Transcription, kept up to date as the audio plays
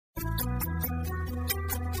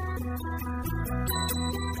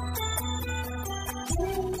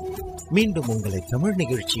மீண்டும் உங்களை தமிழ்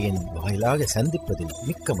நிகழ்ச்சியின் வாயிலாக சந்திப்பதில்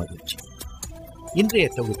மிக்க மகிழ்ச்சி. இன்றைய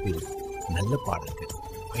தொகுப்பில் நல்ல பாடல்கள்,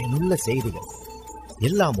 பயனுள்ள செய்திகள்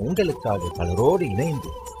எல்லாம் உங்களுக்காக பலரோடு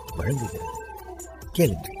இணைந்து வழங்குகிறது.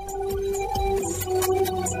 கேளுங்கள்.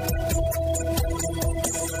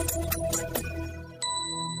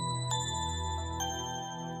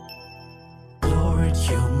 Lord,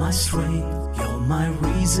 you're my strength, you're my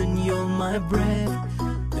reason, you're my breath,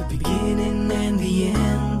 the beginning and the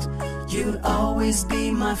end, you'll always be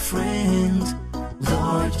my friend.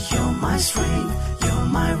 Lord, you're my strength, you're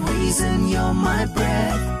my reason, you're my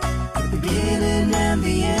breath, the beginning and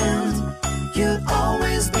the end, you'll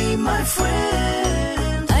always be my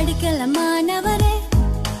friend. அடிக்கலமானவரே,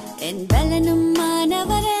 என்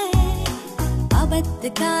பலனுமானவரே, ஆபத்து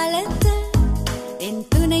காலத்தில் என்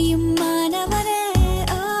துணையும் மாணவரே,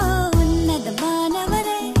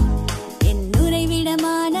 உன்னதமானவரே, என்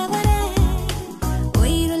உறைவிடமானவரே,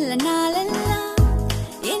 உயிருள்ள நாளெல்லாம்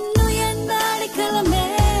என் உயர்ந்த அடைக்கலமே.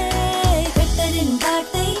 கர்த்தரின்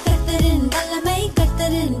வார்த்தை, கர்த்தரின் வல்லமை,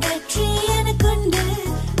 கர்த்தரின் வெற்றி எனக்குண்டு.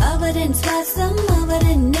 அவரின் சுவாசம்,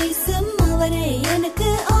 அவரின் நேசம், அவரே எனக்கு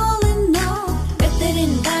all in all.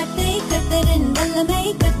 கர்த்தரின் வார்த்தை, கர்த்தரின் வல்லமை,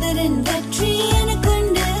 கர்த்தரின் வெற்றி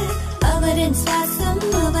எனக்குண்டு. அவரின் சுவாசம்,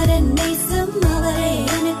 அவரின் நேசம், அவரே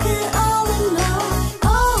எனக்கு all in all,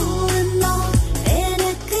 all in all,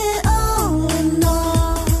 எனக்கு all in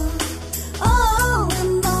all, all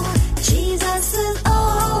in all, Jesus is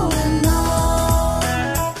all in all.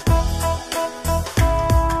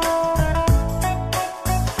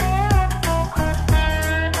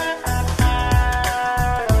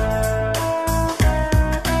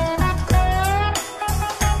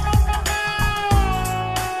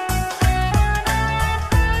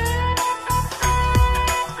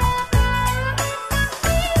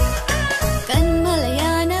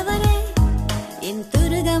 கண்மலையானவரே, என்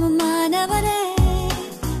துருகமானவரே,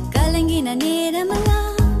 கலங்கின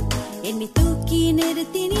நேரமெல்லாம் என்னை தூக்கி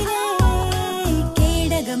நிறுத்தினீரே.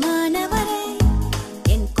 கேடகமானவரே,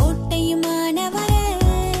 என் கோட்டையுமானவரே,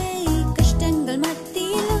 கஷ்டங்கள்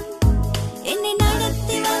மத்தியிலும் என்னை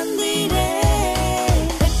நடத்தி வந்தீரே.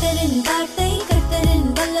 கர்த்தரின் வார்த்தை, கர்த்தரின்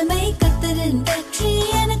வல்லமை, கர்த்தரின் வெற்றி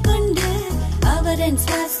எனக்குண்டு. அவரின்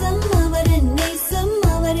சுவாசம், அவரின் நேசம்,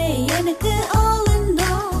 அவரே எனக்கு all in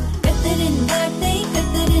all. கர்த்தரின் வார்த்தை,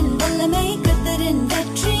 கர்த்தரின் வல்லமை, கர்த்தரின்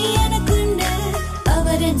வெற்றி எனக்குண்டு.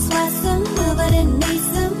 அவரின் சுவாசம், அவரின்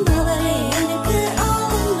நேசம், அவரே எனக்கு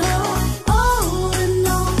all in all, all in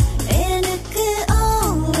all, எனக்கு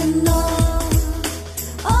all in all,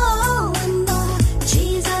 all in all,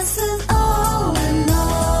 Jesus is all in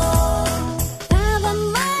all.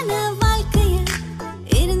 பாவமான வாழ்க்கையில்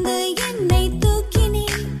இருந்து என்னை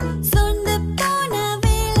தூக்கினீர். சொந்து போன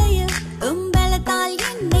வேளையில் உம்பலத்தால்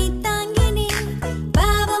என்னை தாங்கினீர்.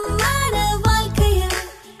 பாவமான வாழ்க்கையில்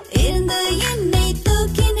இருந்து என்னை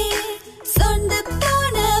தூக்கினீர். சொந்து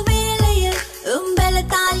போன வேளையில்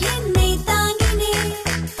உம்பலத்தால் என்னை தாங்கினீர்.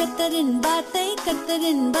 கர்த்தரின் வார்த்தை,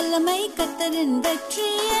 கர்த்தரின் வல்லமை, கர்த்தரின் வெற்றி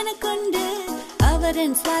எனக்குண்டு.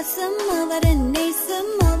 அவரின் சுவாசம், அவரின்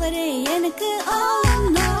நேசம், அவரே எனக்கு all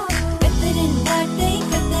in all. கர்த்தரின் வார்த்தை,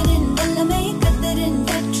 கர்த்தரின் வல்லமை, கர்த்தரின்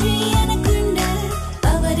வெற்றி எனக்குண்டு.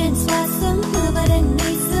 அவரின் சுவாசம், அவரின்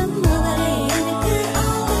நேசம், அவரே எனக்கு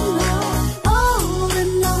all in all, all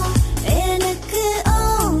in all, எனக்கு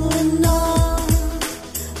all in all,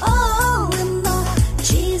 all in all,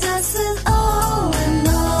 Jesus is all in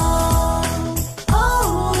all,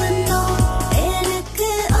 all in all,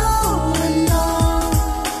 எனக்கு all in all,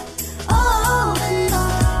 all in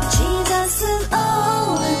all, Jesus is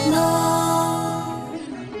all in all.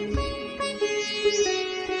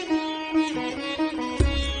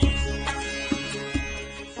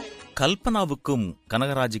 கல்பனாவுக்கும்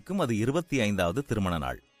கனகராஜுக்கும் அது 25வது திருமண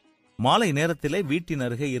நாள். மாலை நேரத்திலே வீட்டின்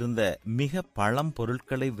அருகே இருந்த மிக பழம்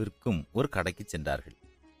பொருட்களை விற்கும் ஒரு கடைக்கு சென்றார்கள்.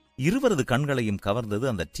 இருவரது கண்களையும் கவர்ந்தது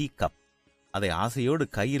அந்த டீ கப். அதை ஆசையோடு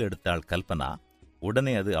கையில் எடுத்தாள் கல்பனா.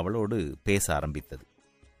 உடனே அது அவளோடு பேச ஆரம்பித்தது.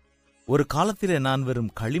 ஒரு காலத்திலே நான்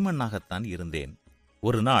வெறும் களிமண்ணாகத்தான் இருந்தேன்.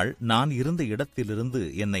 ஒரு நாள் நான் இருந்த இடத்திலிருந்து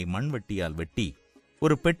என்னை மண்வெட்டியால் வெட்டி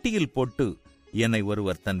ஒரு பெட்டியில் போட்டு என்னை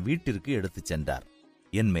ஒருவர் தன் வீட்டிற்கு எடுத்துச் சென்றார்.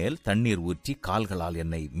 என் மேல் தண்ணீர் ஊற்றி கால்களால்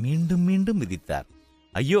என்னை மீண்டும் மீண்டும் மிதித்தார்.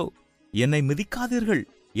 ஐயோ, என்னை மிதிக்காதீர்கள்,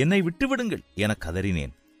 என்னை விட்டுவிடுங்கள் என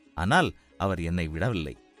கதறினேன். ஆனால் அவர் என்னை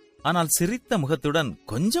விடவில்லை. ஆனால் சிரித்த முகத்துடன்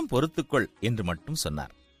கொஞ்சம் பொறுத்துக்கொள் என்று மட்டும்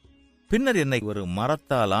சொன்னார். பின்னர் என்னை ஒரு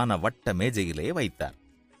மரத்தாலான வட்ட மேஜையிலே வைத்தார்.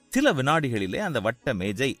 சில வினாடிகளிலே அந்த வட்ட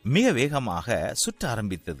மேஜை மிக வேகமாக சுற்ற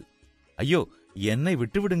ஆரம்பித்தது. ஐயோ, என்னை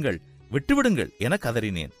விட்டுவிடுங்கள், விட்டுவிடுங்கள் என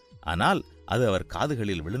கதறினேன். ஆனால் அது அவர்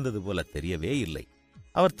காதுகளில் விழுந்தது போல தெரியவே இல்லை.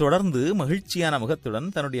 அவர் தொடர்ந்து மகிழ்ச்சியான முகத்துடன்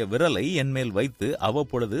தன்னுடைய விரலை என்மேல் வைத்து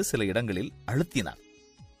அவ்வப்பொழுது சில இடங்களில் அழுத்தினார்.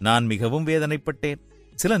 நான் மிகவும் வேதனைப்பட்டேன்.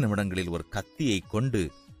 சில நிமிடங்களில் ஒரு கத்தியை கொண்டு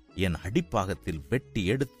என் அடிப்பாகத்தில் வெட்டி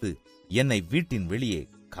எடுத்து என்னை வீட்டின் வெளியே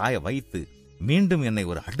காய வைத்து மீண்டும் என்னை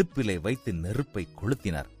ஒரு அடுப்பிலே வைத்து நெருப்பை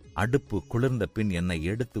கொளுத்தினார். அடுப்பு குளிர்ந்த பின் என்னை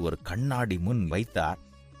எடுத்து ஒரு கண்ணாடி முன் வைத்தார்.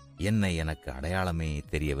 என்னை எனக்கு அடையாளமே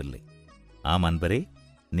தெரியவில்லை. ஆம் அன்பரே,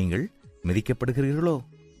 நீங்கள் மிதிக்கப்படுகிறீர்களோ?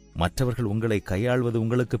 மற்றவர்கள் உங்களை கையாள்வது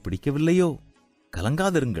உங்களுக்கு பிடிக்கவில்லையோ?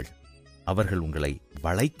 கலங்காதிருங்கள். அவர்கள் உங்களை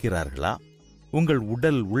வளைக்கிறார்களா? உங்கள்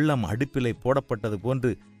உடல் உள்ளம் அடுப்பிலே போடப்பட்டது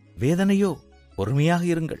போன்று வேதனையோ? பொறுமையாக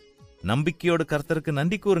இருங்கள். நம்பிக்கையோடு கர்த்தருக்கு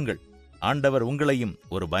நன்றி கூறுங்கள். ஆண்டவர் உங்களையும்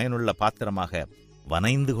ஒரு பயனுள்ள பாத்திரமாக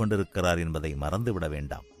வனைந்து கொண்டிருக்கிறார் என்பதை மறந்துவிட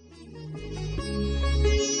வேண்டாம்.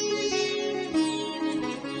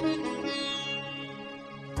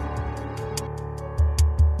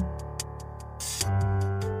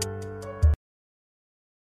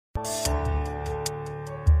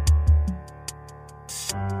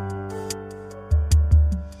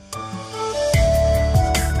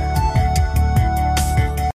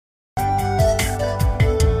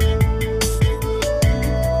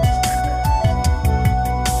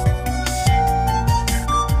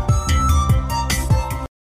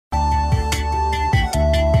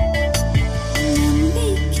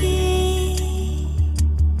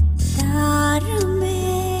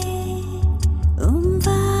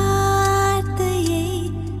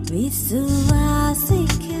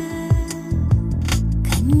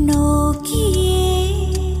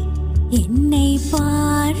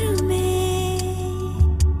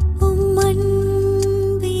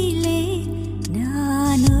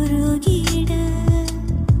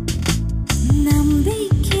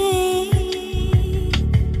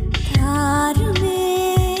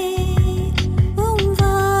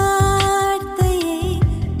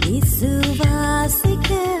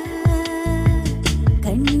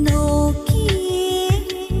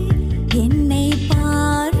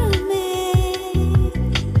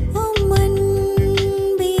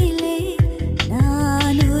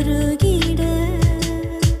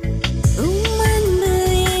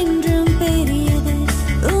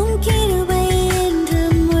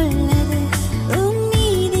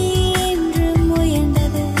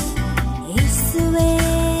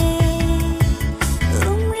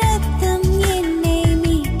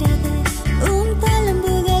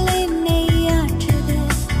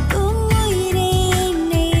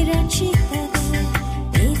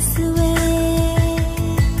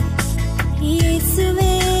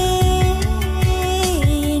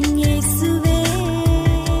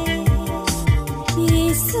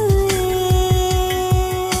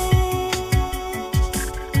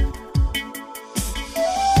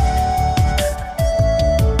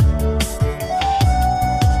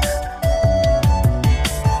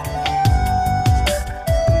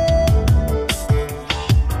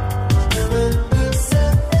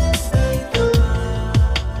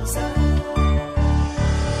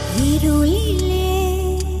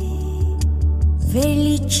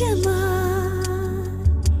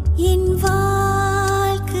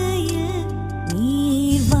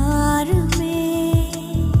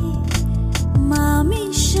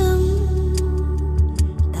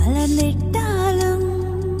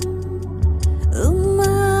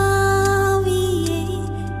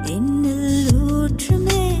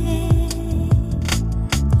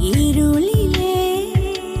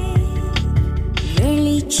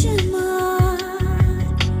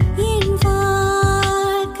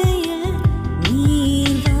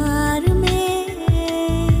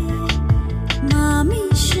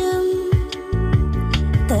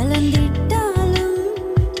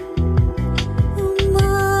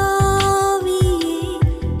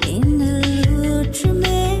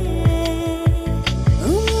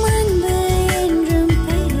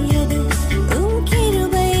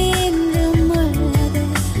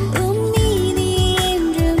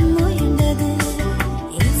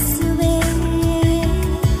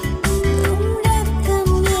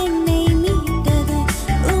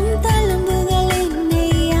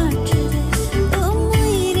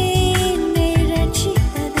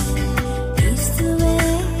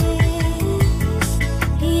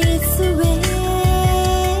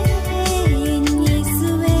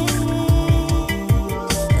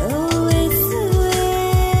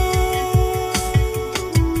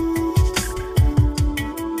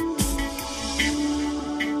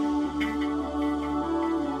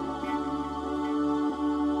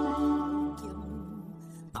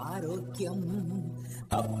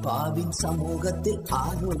 அப்பாவின் சமூகத்தில்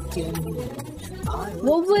ஆரோக்கியம்.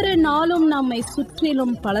 ஒவ்வொரு நாளும் நம்மை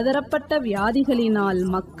சுற்றிலும் பலதரப்பட்ட வியாதிகளினால்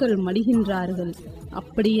மக்கள் மடிகின்றார்கள்.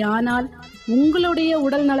 அப்படியானால் உங்களுடைய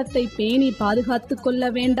உடல் நலத்தை பேணி பாதுகாத்துக் கொள்ள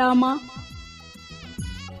வேண்டாமா?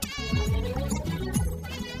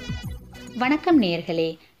 வணக்கம் நேயர்களே,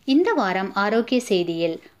 இந்த வாரம் ஆரோக்கிய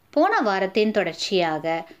செய்தியில் போன வாரத்தின்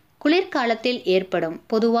தொடர்ச்சியாக குளிர்காலத்தில் ஏற்படும்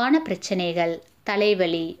பொதுவான பிரச்சனைகள்,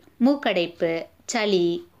 தலைவலி, மூக்கடைப்பு, சளி,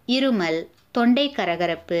 இருமல், தொண்டை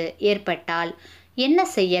கரகரப்பு ஏற்பட்டால் என்ன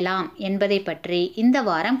செய்யலாம் என்பதை பற்றி இந்த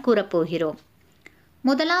வாரம் கூறப்போகிறோம்.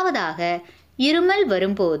 முதலாவதாக, இருமல்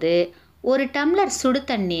வரும்போது ஒரு டம்ளர் சுடு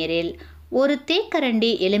தண்ணீரில் ஒரு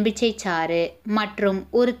தேக்கரண்டி எலும்பிச்சை சாறு மற்றும்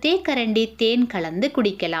ஒரு தேக்கரண்டி தேன் கலந்து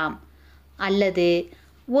குடிக்கலாம். அல்லது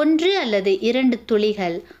 1 அல்லது 2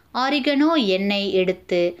 துளிகள் ஆரிகனோ எண்ணெய்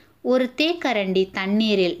எடுத்து ஒரு தேக்கரண்டி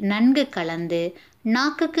தண்ணீரில் நன்கு கலந்து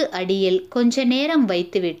நாக்குக்கு அடியில் கொஞ்ச நேரம்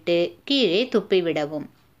வைத்துவிட்டு கீழே துப்பிவிடவும்.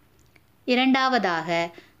 இரண்டாவதாக,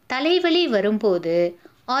 தலைவலி வரும்போது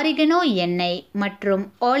ஆரிகனோ எண்ணெய் மற்றும்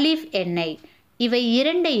ஆலிவ் எண்ணெய் இவை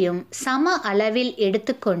இரண்டையும் சம அளவில்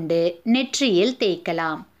எடுத்துக்கொண்டு நெற்றியில்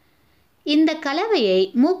தேய்க்கலாம். இந்த கலவையை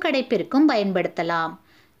மூக்கடைப்பிற்கும் பயன்படுத்தலாம்.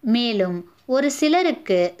 மேலும் ஒரு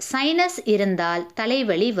சிலருக்கு சைனஸ் இருந்தால்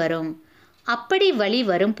தலைவலி வரும். அப்படி வலி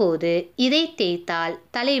வரும்போது இதை தேய்த்தால்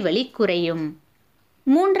தலைவலி குறையும்.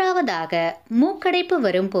 மூன்றாவதாக, மூக்கடைப்பு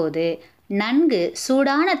வரும்போது நன்கு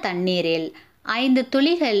சூடான தண்ணீரில் 5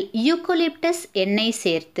 துளிகள் யூக்கலிப்டஸ் எண்ணெய்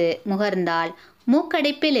சேர்த்து முகர்ந்தால்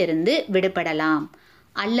மூக்கடைப்பிலிருந்து விடுபடலாம்.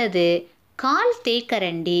 அல்லது 1/4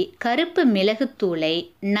 தேக்கரண்டி கருப்பு மிளகுத்தூளை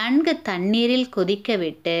நன்கு தண்ணீரில் கொதிக்க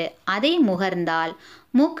விட்டு அதை முகர்ந்தால்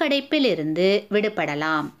மூக்கடைப்பிலிருந்து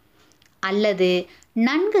விடுபடலாம். அல்லது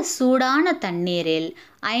நன்கு சூடான தண்ணீரில்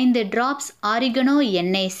 5 டிராப்ஸ் ஆரிகனோ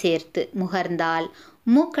எண்ணெய் சேர்த்து முகர்ந்தால்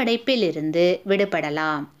மூக்கடைப்பிலிருந்து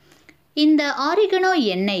விடுபடலாம். இந்த ஆரிகனோ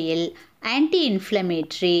எண்ணெயில் ஆன்டி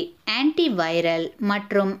இன்ஃப்ளமேட்டரி, ஆன்டி வைரல்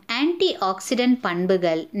மற்றும் ஆன்டி ஆக்சிடென்ட்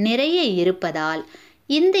பண்புகள் நிறைய இருப்பதால்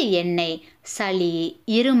இந்த எண்ணெய் சளி,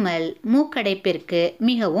 இருமல், மூக்கடைப்பிற்கு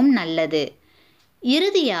மிகவும் நல்லது.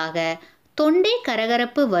 இறுதியாக, தொண்டை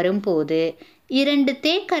கரகரப்பு வரும்போது 2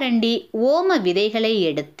 தேக்கரண்டி ஓம விதைகளை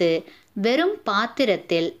எடுத்து வெறும்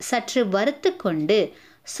பாத்திரத்தில் சற்று வறுத்து கொண்டு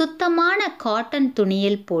சுத்தமான காட்டன்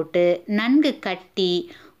துணியில் போட்டு நன்கு கட்டி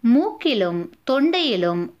மூக்கிலும்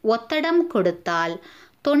தொண்டையிலும் ஒத்தடம் கொடுத்தால்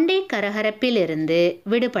தொண்டை கரகரப்பிலிருந்து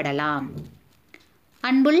விடுபடலாம்.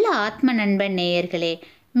 அன்புள்ள ஆத்ம நண்பன் நேயர்களே,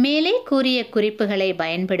 மேலே கூறிய குறிப்புகளை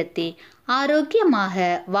பயன்படுத்தி ஆரோக்கியமாக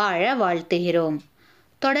வாழ வாழ்த்துகிறோம்.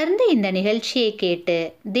 தொடர்ந்து இந்த நிகழ்ச்சியை கேட்டு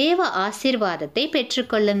தேவ ஆசீர்வாதத்தை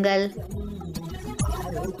பெற்றுக்கொள்ளுங்கள்.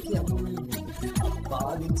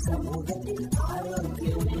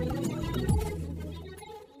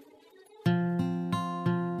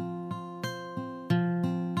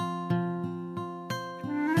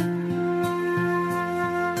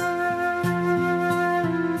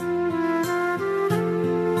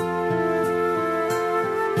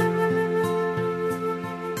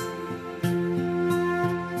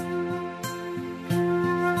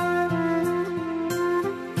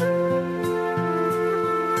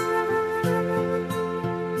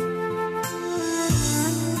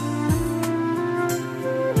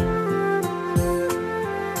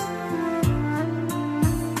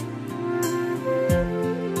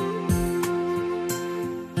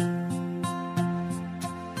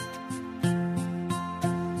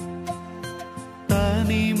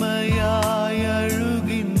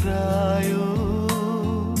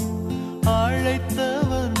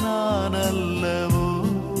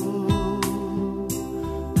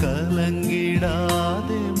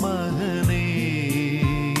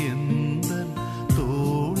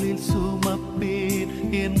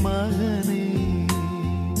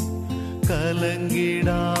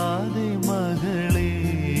 கலங்கிடாதே மகளே,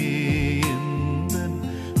 எந்தன்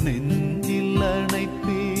நெஞ்சில்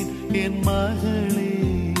அணைப்பேன் என் மகளே.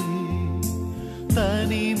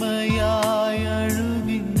 தனிமையாய்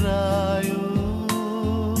அழுகின்றாயோ?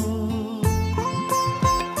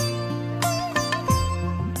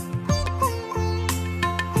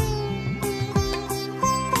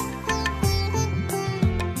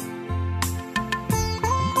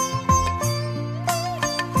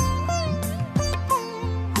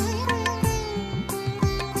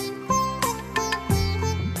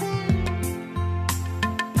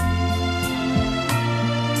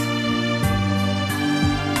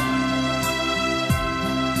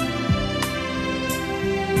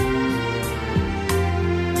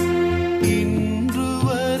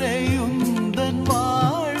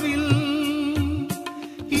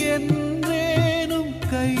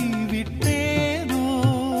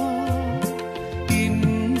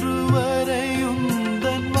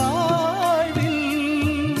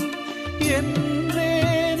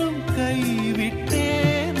 என்றேனும்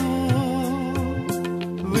கைவிட்டேனோ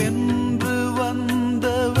வென்று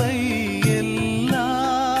வந்தவை எல்லாம்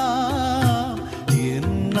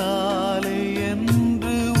என்னாலே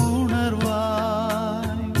என்று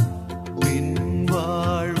உணர்வாய் பின்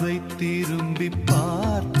வாழ்வை திரும்பி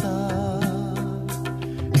பார்த்தாய்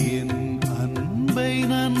என் அன்பை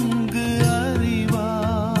நன்கு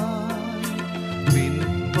அறிவாய் பின்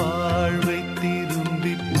வாழ்வை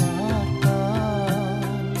திரும்பி பார்த்தாய்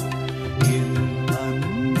என்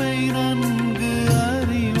அன்பை நன்கு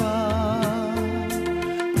அறிவாய்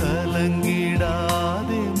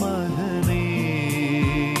கலங்கிடாதே மகனே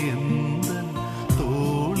எந்தன்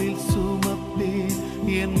தோளில் சுமப்பேன்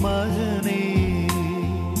என் மகனே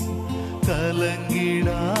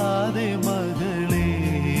கலங்கிடாதே மகளே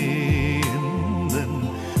எந்தன்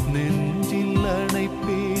நெஞ்சில்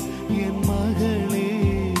அணைப்பேன் என் மகளே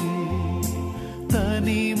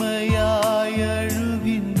தனிமையாய்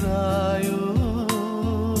அழுகின்றாயோ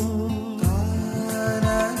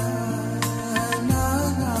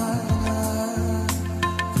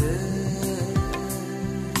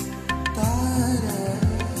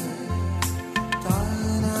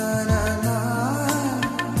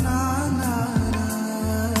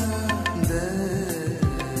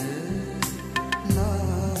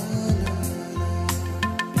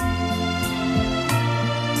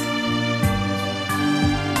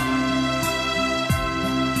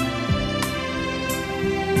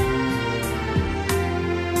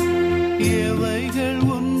எவைகள்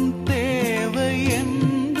உன் தேவை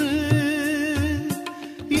என்று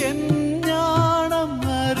என் ஞானம்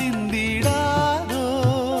அறிந்திடாதோ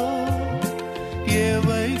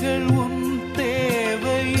எவைகள் உன்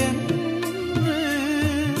தேவை என்று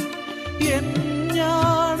என்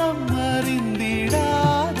ஞானம்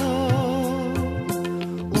அறிந்திடாதோ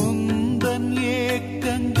உந்தன்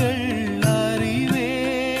ஏக்கங்கள் அறிவே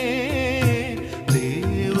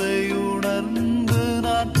தேவையுணர்ந்து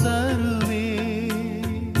நான் தருவேன்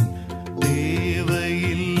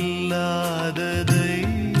தேவையில்லாததை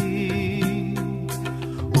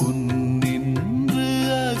உன்னின்று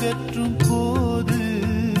அகற்றும் போது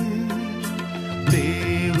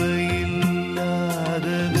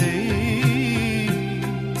தேவையில்லாததை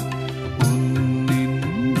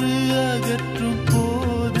உன்னின்று அகற்றும்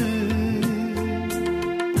போது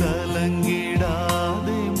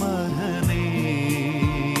கலங்கிடாதே மகனே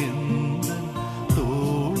எந்தன்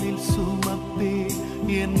தோளில் சுமப்பே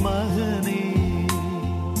என் மகனே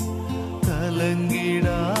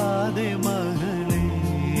கலங்கிடாதே மகளே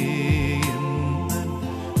எந்தன்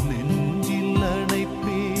நெஞ்சில்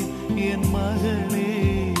அணைப்பேன் என் மகளே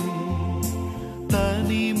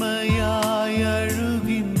தனிமையாய்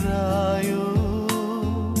அழுகின்றாயோ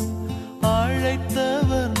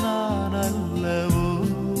அழைத்தவர் நான் அல்லவோ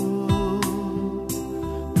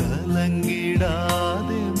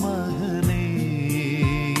கலங்கிடாதே மகனே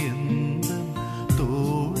எந்தன்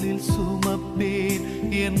தோளில் சுமப்பேன்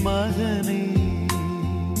என் மகனே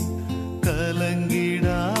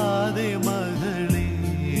கலங்கிடாதே மகளே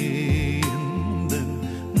எந்தன்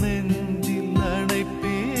நெஞ்சில்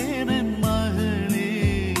அணைப்பேன் என் மகளே.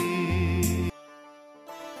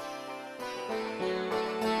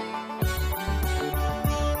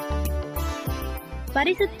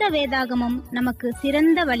 பரிசுத்த வேதாகமம் நமக்கு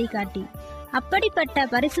சிறந்த வழிகாட்டி. அப்படிப்பட்ட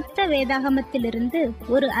பரிசுத்த வேதாகமத்திலிருந்து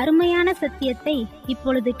ஒரு அருமையான சத்தியத்தை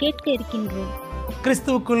இப்பொழுது கேட்க இருக்கின்றோம்.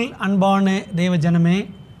 கிறிஸ்துவுக்குள் அன்பான தேவ ஜனமே,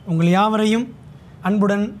 உங்கள் யாவரையும்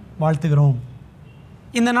அன்புடன் வாழ்த்துகிறோம்.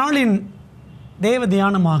 இந்த நாளின் தேவ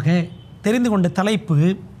தியானமாக தெரிந்து கொண்ட தலைப்பு,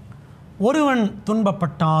 ஒருவன்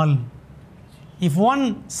துன்பப்பட்டால், இஃப் ஒன்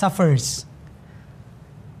சஃபர்ஸ்.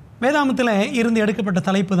 வேதாமத்தில் இருந்து எடுக்கப்பட்ட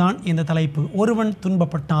தலைப்பு தான் இந்த தலைப்பு, ஒருவன்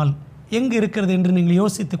துன்பப்பட்டால். எங்கு இருக்கிறது என்று நீங்கள்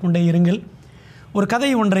யோசித்து கொண்டே இருங்கள். ஒரு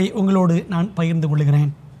கதை ஒன்றை உங்களோடு நான் பகிர்ந்து கொள்கிறேன்.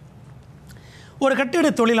 ஒரு கட்டிட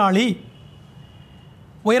தொழிலாளி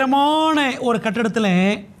உயரமான ஒரு கட்டிடத்தில்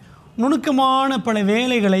நுணுக்கமான பல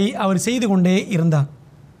வேலைகளை அவர் செய்து கொண்டே இருந்தார்.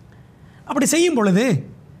 அப்படி செய்யும் பொழுது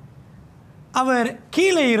அவர்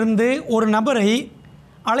கீழே இருந்து ஒரு நபரை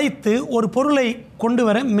அழைத்து ஒரு பொருளை கொண்டு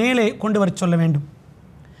வர மேலே கொண்டு வர சொல்ல வேண்டும்.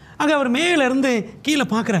 அங்கே அவர் மேலேருந்து கீழே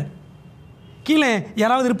பார்க்குறார். கீழே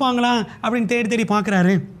யாராவது இருப்பாங்களா அப்படின்னு தேடி தேடி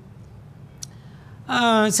பார்க்குறாரு.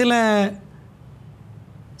 சில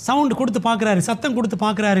சவுண்டு கொடுத்து பார்க்குறாரு, சத்தம் கொடுத்து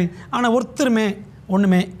பார்க்குறாரு. ஆனால் ஒருத்தருமே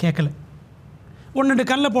ஒன்றுமே கேட்கல. ஒன்று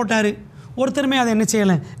கல்லை போட்டார், ஒருத்தருமே அதை என்ன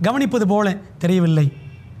செய்யலை, கவனிப்பது போல தெரியவில்லை.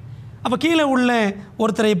 அப்போ கீழே உள்ள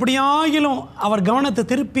ஒருத்தரை எப்படியாகிலும் அவர் கவனத்தை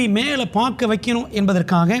திருப்பி மேலே பார்க்க வைக்கணும்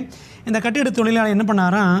என்பதற்காக இந்த கட்டிட தொழிலாளர் என்ன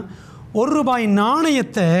பண்ணாராம், ₹1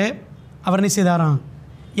 நாணயத்தை அவர் என்ன செய்தாராம்,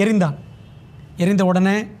 எறிந்தார். எறிந்த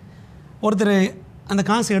உடனே ஒருத்தர் அந்த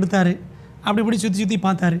காசு எடுத்தார், அப்படி இப்படி சுற்றி சுற்றி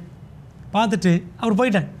பார்த்தாரு. பார்த்துட்டு அவர்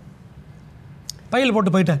போயிட்டார், பையில்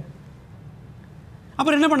போட்டு போயிட்டார்.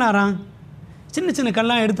 அப்புறம் என்ன பண்ணாராம், சின்ன சின்ன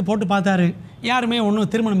கல்லாம் எடுத்து போட்டு பார்த்தாரு, யாருமே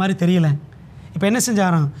ஒன்றும் திருமண மாதிரி தெரியல. இப்போ என்ன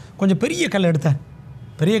செஞ்சாராம், கொஞ்சம் பெரிய கல் எடுத்தார்.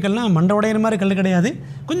 பெரிய கல்லாம் மண்டை உடையிற மாதிரி கல் கிடையாது,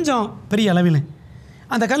 கொஞ்சம் பெரிய அளவில்.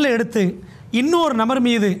 அந்த கல்லை எடுத்து இன்னொரு நபர்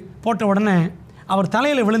மீது போட்ட உடனே அவர்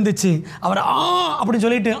தலையில் விழுந்துச்சு. அவர் அப்படின்னு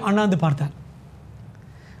சொல்லிட்டு அண்ணாந்து பார்த்தார்.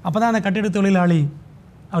 அப்போ தான் அந்த கட்டிட தொழிலாளி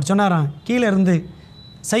அவர் சொன்னாராம், கீழே இருந்து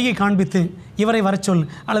சைகை காண்பித்து இவரை வர சொல்,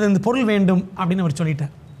 அல்லது இந்த பொருள் வேண்டும் அப்படின்னு அவர்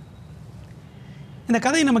சொல்லிட்டார். இந்த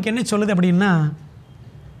கதை நமக்கு என்ன சொல்லுது அப்படின்னா,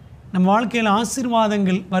 நம்ம வாழ்க்கையில்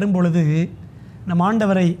ஆசீர்வாதங்கள் வரும்பொழுது நம்ம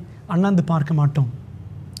ஆண்டவரை அண்ணாந்து பார்க்க மாட்டோம்.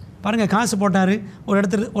 பாருங்கள், காசு போட்டார்,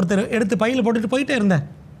 ஒருத்தர் எடுத்து பையில் போட்டுட்டு போயிட்டே இருந்தார்.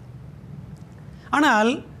 ஆனால்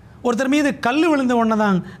ஒருத்தர் மீது கல் விழுந்த உடனே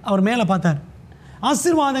தான் அவர் மேலே பார்த்தார்.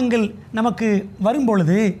 ஆசீர்வாதங்கள் நமக்கு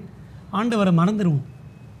வரும்பொழுது ஆண்டவரை மறந்துடுவோம்.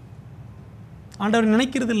 ஆண்டவர்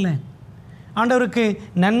நினைக்கிறது இல்லை, ஆண்டவருக்கு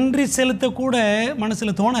நன்றி செலுத்தக்கூட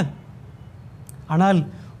மனசில் தோணாது. ஆனால்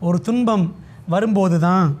ஒரு துன்பம் வரும்போது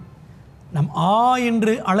தான் நம்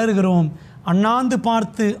என்று அலறுகிறோம், அண்ணாந்து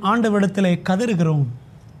பார்த்து ஆண்டவரிடத்தில் கதறுகிறோம்.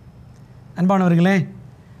 அன்பானவர்களே,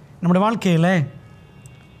 நம்முடைய வாழ்க்கையில்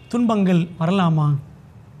துன்பங்கள் வரலாமா?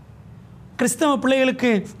 கிறிஸ்தவ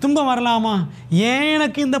பிள்ளைகளுக்கு துன்பம் வரலாமா? ஏன்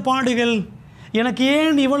எனக்கு இந்த பாடுகள், எனக்கு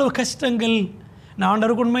ஏன் இவ்வளவு கஷ்டங்கள்? நான்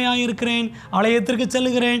ஆண்டவருக்கு உண்மையாக இருக்கிறேன், ஆலயத்திற்கு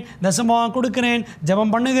செல்லுகிறேன், தசமாக கொடுக்கிறேன்,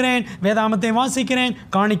 ஜெபம் பண்ணுகிறேன், வேதாமத்தை வாசிக்கிறேன்,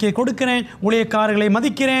 காணிக்கை கொடுக்கிறேன், ஊழியக்காரர்களை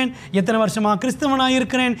மதிக்கிறேன், எத்தனை வருஷமாக கிறிஸ்தவனாக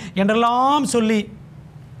இருக்கிறேன் என்றெல்லாம் சொல்லி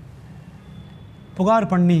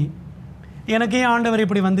புகார் பண்ணி எனக்கே ஆண்டவர்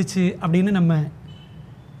இப்படி வந்துச்சு அப்படின்னு நம்ம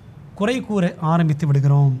குறை கூற ஆரம்பித்து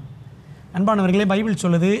விடுகிறோம். அன்பானவர்களே, பைபிள்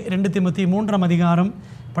சொல்லுது 2 தீமோத்தேயு 3ஆம் அதிகாரம்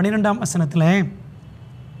 12ஆம் வசனத்தில்,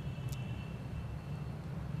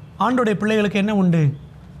 ஆண்டோடைய பிள்ளைகளுக்கு என்ன உண்டு?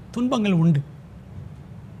 துன்பங்கள் உண்டு,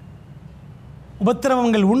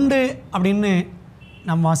 உபத்திரவங்கள் உண்டு அப்படின்னு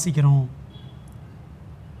நாம் வாசிக்கிறோம்.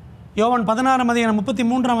 யோவான் 16ஆம் அதிகாரம்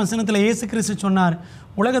 33ஆம் வசனத்தில் இயேசு கிறிஸ்து சொன்னார்,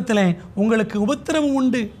 உலகத்தில் உங்களுக்கு உபத்திரவம்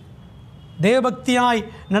உண்டு, தேவபக்தியாய்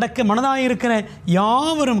நடக்க மனதாயிருக்கிற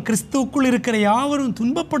யாவரும், கிறிஸ்துவுக்குள் இருக்கிற யாவரும்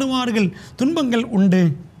துன்பப்படுவார்கள், துன்பங்கள் உண்டு.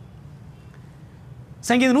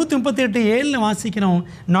 சங்கீதம் 138:7 வாசிக்கிறோம்,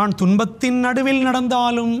 நான் துன்பத்தின் நடுவில்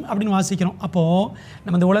நடந்தாலும் அப்படின்னு வாசிக்கிறோம். அப்போது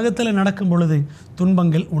நம்ம இந்த உலகத்தில் நடக்கும் பொழுது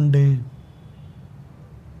துன்பங்கள் உண்டு.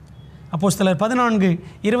 அப்போஸ்தலர்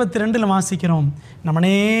 14:22 வாசிக்கிறோம், நம்ம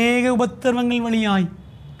அநேக உபத்திரவங்கள் வழியாய்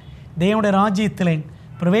தேவனுடைய ராஜ்யத்தில்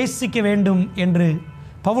பிரவேசிக்க வேண்டும் என்று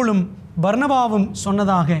பவுலும் பர்னபாவும்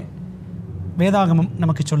சொன்னதாக வேதாகமம்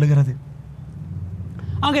நமக்கு சொல்லுகிறது.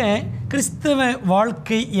 ஆக கிறிஸ்தவ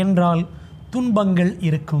வாழ்க்கை என்றால் துன்பங்கள்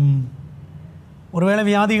இருக்கும். ஒருவேளை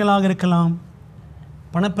வியாதிகளாக இருக்கலாம்,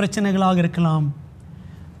 பணப்பிரச்சனைகளாக இருக்கலாம்,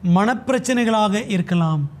 மனப்பிரச்சனைகளாக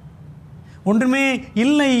இருக்கலாம், ஒன்றுமே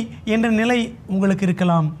இல்லை என்ற நிலை உங்களுக்கு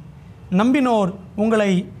இருக்கலாம், நம்பினோர்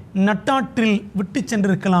உங்களை நட்டாற்றில் விட்டு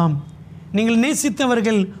சென்றிருக்கலாம், நீங்கள்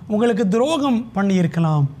நேசித்தவர்கள் உங்களுக்கு துரோகம்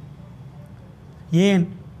பண்ணியிருக்கலாம், ஏன்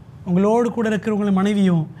உங்களோடு கூட இருக்கிற உங்கள்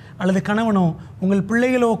மனைவியோ அல்லது கணவனோ, உங்கள்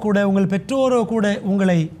பிள்ளைகளோ கூட, உங்கள் பெற்றோரோ கூட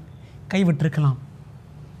உங்களை கைவிட்டிருக்கலாம்.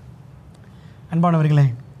 அன்பானவர்களே,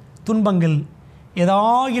 துன்பங்கள்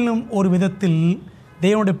ஏதாகிலும் ஒரு விதத்தில்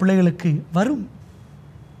தேவனுடைய பிள்ளைகளுக்கு வரும்.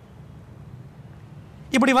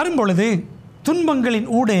 இப்படி வரும் பொழுது துன்பங்களின்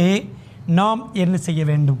ஊடே நாம் என்ன செய்ய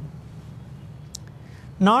வேண்டும்?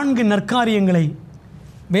 4 நற்காரியங்களை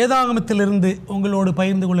வேதாகமத்திலிருந்து உங்களோடு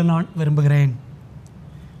பகிர்ந்து கொள்ள நான் விரும்புகிறேன்.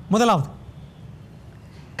 முதலாவது,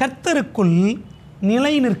 கர்த்தருக்குள்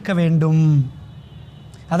நிலை நிற்க வேண்டும்.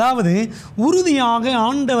 அதாவது உறுதியாக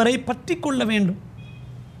ஆண்டவரை பற்றி கொள்ள வேண்டும்.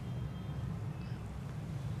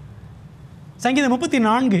 சங்கீதம்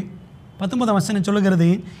 34:19 வசனம் சொல்லுகிறது,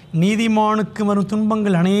 நீதிமானுக்கு வரும்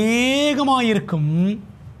துன்பங்கள் அநேகமாயிருக்கும்,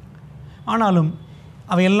 ஆனாலும்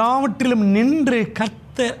அவை எல்லாவற்றிலும் நின்று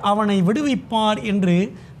கர்த்தர் அவனை விடுவிப்பார் என்று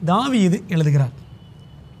தாவீது எழுதுகிறார்.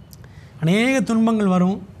 அநேக துன்பங்கள்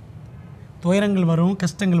வரும், துயரங்கள் வரும்,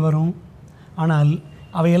 கஷ்டங்கள் வரும், ஆனால்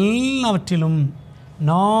அவை எல்லாவற்றிலும்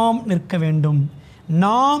நாம் நிற்க வேண்டும்.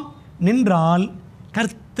 நாம் நின்றால்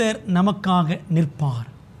கர்த்தர் நமக்காக நிற்பார்.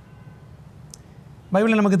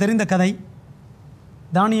 பைபிளில் நமக்கு தெரிந்த கதை,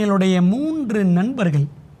 தானியேலுடைய 3 நண்பர்கள்.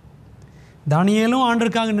 தானியேலும்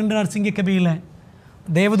ஆண்டவருக்காக நின்றார் சிங்கக்கபியில்.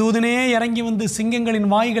 தேவதூதனே இறங்கி வந்து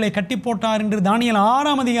சிங்கங்களின் வாய்களை கட்டி போட்டார் என்று தானியேல்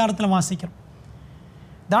 6ஆம் அதிகாரத்தில் வாசிக்கிறோம்.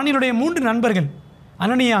 தானியேலுடைய 3 நண்பர்கள்,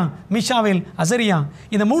 அனனியா, மீஷாவேல், அசரியா,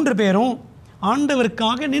 இந்த 3 பேரும்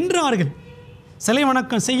ஆண்டவருக்காக நின்றார்கள். சிலை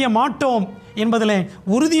வணக்கம் செய்ய மாட்டோம் என்பதில்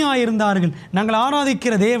உறுதியாக இருந்தார்கள். நாங்கள்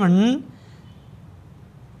ஆராதிக்கிற தேவன்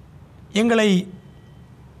எங்களை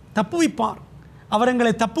தப்புவிப்பார். அவர்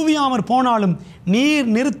எங்களை தப்புவியாமற் போனாலும் நீர்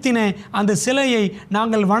நிறுத்தின அந்த சிலையை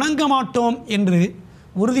நாங்கள் வணங்க மாட்டோம் என்று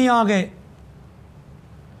உறுதியாக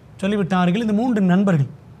சொல்லிவிட்டார்கள் இந்த 3 நண்பர்கள்.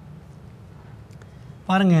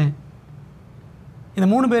 பாருங்கள், இந்த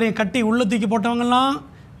 3 பேரையும் கட்டி உள்ள தூக்கி போட்டவங்கெல்லாம்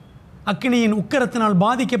அக்கினியின் உக்கரத்தினால்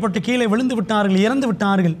பாதிக்கப்பட்டு கீழே விழுந்து விட்டார்கள், இறந்து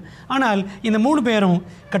விட்டார்கள். ஆனால் இந்த 3 பேரும்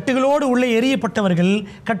கட்டுகளோடு உள்ளே எரியப்பட்டவர்கள்,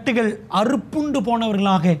 கட்டுகள் அறுப்புண்டு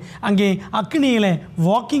போனவர்களாக அங்கே அக்கினியில்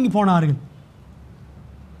வாக்கிங் போனார்கள்,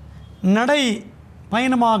 நடை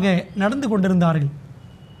பயணமாக நடந்து கொண்டிருந்தார்கள்.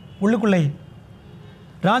 உள்ளுக்குள்ளே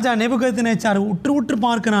ராஜா நேபுகத்நேச்சார் உற்று உற்று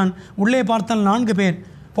பார்க்கிறான். உள்ளே பார்த்தால் 4 பேர்,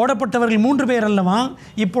 போடப்பட்டவர்கள் 3 பேர் அல்லவா,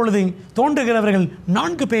 இப்பொழுது தோன்றுகிறவர்கள்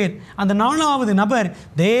 4 பேர். அந்த 4வது நபர்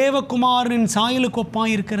தேவகுமாரனின் சாயலுக்கு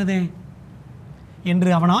ஒப்பாயிருக்கிறதே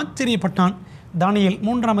என்று அவன் ஆச்சரியப்பட்டான். தானியேல்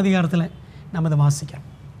 3ஆம் அதிகாரத்தில் நாம் அதை வாசிக்கிறோம்.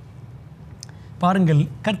 பாருங்கள்,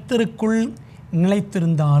 கர்த்தருக்குள்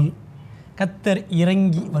நிலைத்திருந்தால் கர்த்தர்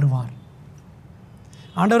இறங்கி வருவார்.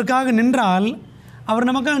 ஆண்டவருக்காக நின்றால் அவர்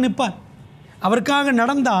நமக்காக நிற்பார். அவருக்காக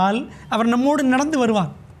நடந்தால் அவர் நம்மோடு நடந்து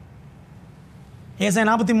வருவார். ஏசாயா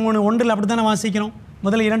 43:1 அப்படி தானே வாசிக்கிறோம்.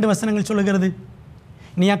 முதல் 2 வசனங்கள் சொல்லுகிறது,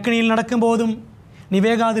 நீ அக்கினியில் நடக்கும் போதும் நீ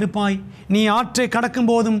வேகாதிருப்பாய், நீ ஆற்றை கடக்கும்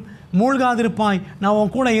போதும் மூழ்காதிருப்பாய், நான்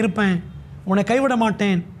உன் கூட இருப்பேன், உன்னை கைவிட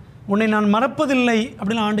மாட்டேன், உன்னை நான் மறப்பதில்லை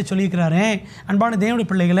அப்படிலாம் ஆண்டு சொல்லியிருக்கிறாரே. அன்பான தேவனுடைய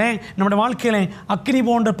பிள்ளைகளே, நம்முடைய வாழ்க்கையில் அக்கினி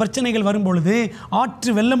போன்ற பிரச்சனைகள் வரும்பொழுது,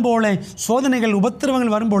 ஆற்று வெள்ளம் போல சோதனைகள்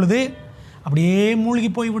உபத்திரவங்கள் வரும்பொழுது அப்படியே மூழ்கி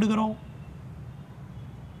போய் விடுகிறோம்,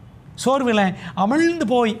 சோர்வில் அமிழ்ந்து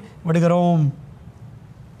போய் விடுகிறோம்.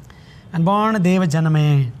 அன்பான தேவ ஜனமே,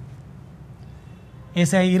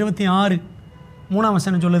 ஏசாயா 26:3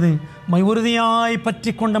 வசனம் சொல்லுது, மை உறுதியாய்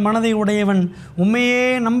பற்றி கொண்ட மனதை உடையவன் உண்மையே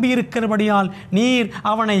நம்பியிருக்கிறபடியால் நீர்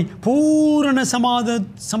அவனை பூரண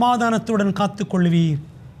சமாதானத்துடன் காத்து கொள்ளுவீர்.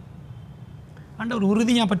 ஆண்டவர்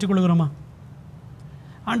உறுதியாக பற்றி கொள்கிறோமா?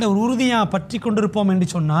 ஆண்டவர் உறுதியாக பற்றி கொண்டிருப்போம் என்று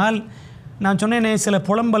சொன்னால், நான் சொன்னேனே சில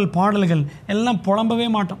புலம்பல் பாடல்கள் எல்லாம் புலம்பவே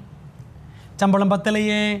மாட்டோம். சம்பளம்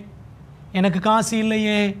பத்தலையே, எனக்கு காசு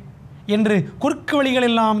இல்லையே என்று குறுக்கு வழிகள்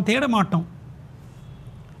எல்லாம் தேட மாட்டோம்.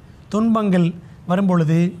 துன்பங்கள்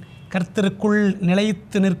வரும்பொழுது கர்த்தருக்குள்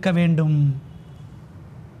நிலைத்து நிற்க வேண்டும்.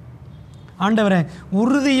 ஆண்டவரை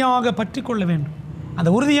உறுதியாக பற்றி கொள்ள வேண்டும். அந்த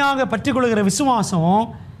உறுதியாக பற்றி கொள்கிற விசுவாசம்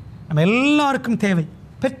நம்ம எல்லாருக்கும் தேவை.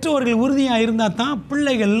 பெற்றோர்கள் உறுதியாக இருந்தால் தான்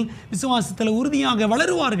பிள்ளைகள் விசுவாசத்தில் உறுதியாக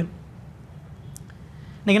வளருவார்கள்.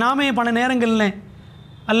 இன்றைக்கி நாமே பல நேரங்களில்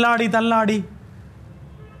அல்லாடி தள்ளாடி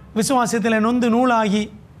விசுவாசத்தில் நொந்து நூலாகி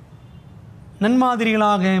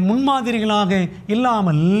நன்மாதிரிகளாக முன்மாதிரிகளாக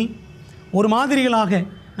இல்லாமல் ஒரு மாதிரிகளாக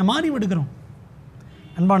நாம் மாறிவிடுகிறோம்.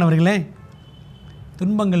 அன்பானவர்களே,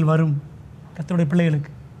 துன்பங்கள் வரும் கர்த்தருடைய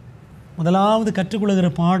பிள்ளைகளுக்கு முதலாவது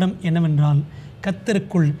கற்றுக்கொள்கிற பாடம் என்னவென்றால்,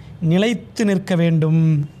 கர்த்தருக்குள் நிலைத்து நிற்க வேண்டும்.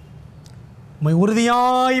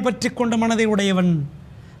 உறுதியாய் பற்றி கொண்ட மனதை உடையவன்.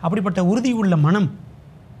 அப்படிப்பட்ட உறுதி உள்ள மனம்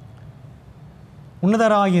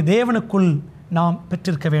உன்னதராகிய தேவனுக்குள் நாம்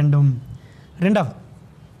பெற்றிருக்க வேண்டும். 2வது,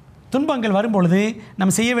 துன்பங்கள் வரும்பொழுது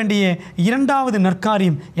நாம் செய்ய வேண்டிய 2வது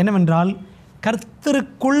நற்காரியம் என்னவென்றால்,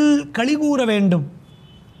 கர்த்தருக்குள் களிகூற வேண்டும்.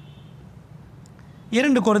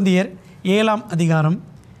 2 கொரிந்தியர் 7ஆம் அதிகாரம்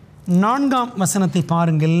 4ஆம் வசனத்தை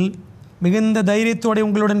பாருங்கள். மிகுந்த தைரியத்தோடு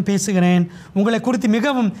உங்களுடன் பேசுகிறேன், உங்களை குறித்து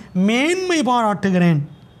மிகவும் மேன்மை பாராட்டுகிறேன்,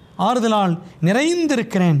 ஆறுதலால்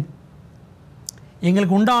நிறைந்திருக்கிறேன்,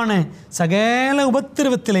 எங்களுக்கு உண்டான சகல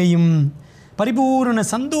உபத்திரவத்திலேயும் பரிபூரண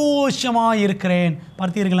சந்தோஷமாயிருக்கிறேன்.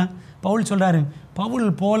 பார்த்தீர்களா, பவுல் சொல்கிறாரு, பவுல்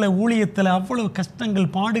போல ஊழியத்தில் அவ்வளவு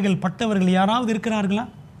கஷ்டங்கள் பாடுகள் பட்டவர்கள் யாராவது இருக்கிறார்களா?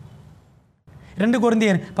 2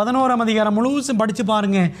 கொரிந்தியர் 11ஆம் அதிகாரம் முழுசும் படித்து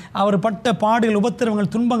பாருங்கள். அவர் பட்ட பாடுகள்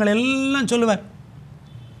உபத்திரவங்கள் துன்பங்கள் எல்லாம் சொல்லுவார்.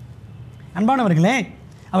 அன்பானவர்களே,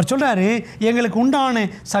 அவர் சொல்கிறாரு, எங்களுக்கு உண்டான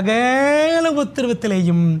சகல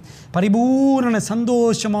உபத்திரவத்திலேயும் பரிபூரண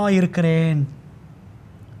சந்தோஷமாயிருக்கிறேன்.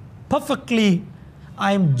 Perfectly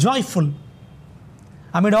I am joyful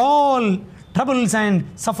amid all troubles and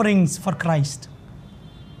sufferings for Christ.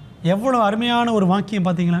 எவ்வளோ அருமையான ஒரு வாக்கியம்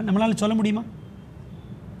பார்த்தீங்களா? நம்மளால் சொல்ல முடியுமா?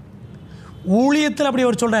 ஊழியத்தில் அப்படி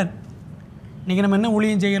அவர் சொல்கிறார். இன்றைக்கி நம்ம என்ன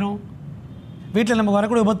ஊழியம் செய்கிறோம்? வீட்டில் நம்ம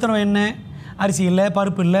வரக்கூடிய உபத்திரம் என்ன? அரிசி இல்லை,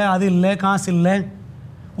 பருப்பு இல்லை, அது இல்லை, காசு இல்லை,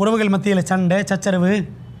 உறவுகள் மத்தியில் சண்டை சச்சரவு,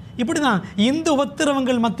 இப்படி தான். இந்த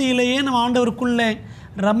உபத்திரவங்கள் மத்தியிலேயே நம்ம ஆண்டவருக்குள்ளே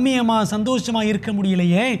ரம்மியமாக சந்தோஷமாக இருக்க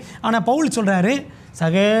முடியலையே. ஆனால் பவுல் சொல்கிறாரு,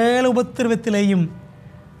 சகல உபத்திரவத்திலேயும்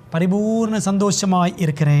பரிபூர்ண சந்தோஷமாய்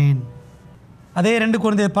இருக்கிறேன். அதே 2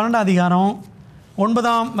 கொரிந்தியர் 12ஆம் அதிகாரம்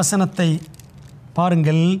 9ஆம் வசனத்தை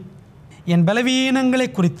பாருங்கள். என் பலவீனங்களை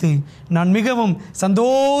குறித்து நான் மிகவும்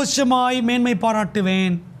சந்தோஷமாய் மேன்மை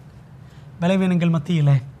பாராட்டுவேன். பலவீனங்கள்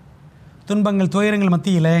மத்தியில், துன்பங்கள் துயரங்கள்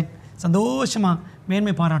மத்தியில் சந்தோஷமாக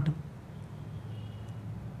மேன்மை பாராட்டும்.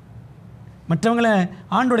 மற்றவங்களை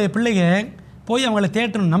ஆண்டுடைய பிள்ளைங்க போய் அவங்கள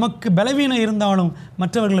தேற்றணும். நமக்கு பலவீனம் இருந்தாலும்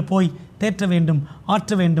மற்றவர்களை போய் தேற்ற வேண்டும்,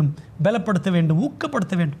 ஆற்ற வேண்டும், பலப்படுத்த வேண்டும்,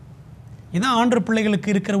 ஊக்கப்படுத்த வேண்டும். இதுதான் ஆண்டு பிள்ளைகளுக்கு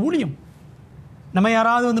இருக்கிற ஊழியம். நம்ம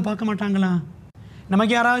யாராவது வந்து பார்க்க மாட்டாங்களா?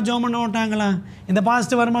 நமக்கு யாராவது ஜோம் பண்ண மாட்டாங்களா? இந்த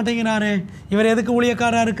பாஸ்ட் வரமாட்டேங்கிறாரு, இவர் எதுக்கு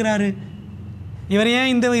ஊழியக்காராக இருக்கிறாரு, இவர்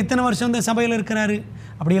ஏன் இத்தனை வருஷம் இந்த சபையில் இருக்கிறாரு,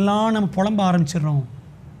 அப்படியெல்லாம் நம்ம புலம்ப ஆரம்பிச்சிடுறோம்.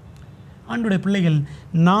 ஆண்டுடைய பிள்ளைகள்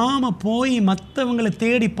நாம் போய் மற்றவங்களை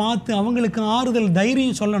தேடி பார்த்து அவங்களுக்கு ஆறுதல்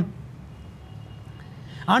தைரியம் சொல்லணும்.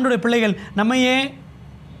 ஆண்டுடைய பிள்ளைகள் நம்மையே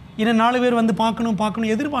இன்னும் 4 பேர் வந்து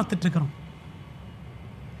பார்க்கணும் எதிர்பார்த்துட்ருக்குறோம்.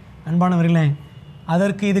 அன்பானவர்களே,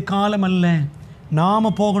 அதற்கு இது காலம் அல்ல. நாம்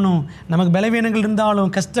போகணும். நமக்கு பலவீனங்கள் இருந்தாலும்,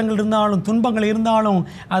 கஷ்டங்கள் இருந்தாலும், துன்பங்கள் இருந்தாலும்,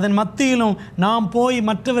 அதன் மத்தியிலும் நாம் போய்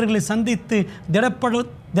மற்றவர்களை சந்தித்து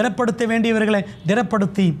திடப்படுத்த வேண்டியவர்களை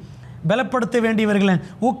திடப்படுத்தி, பலப்படுத்த வேண்டியவர்களை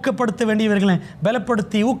ஊக்கப்படுத்த வேண்டியவர்களை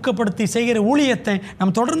பலப்படுத்தி ஊக்கப்படுத்தி செய்கிற ஊழியத்தை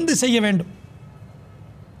நாம் தொடர்ந்து செய்ய வேண்டும்.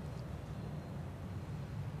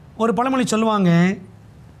 ஒரு பழமொழி சொல்லுவாங்க,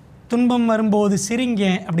 துன்பம் வரும்போது சிரிங்க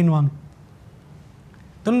அப்படின்வாங்க.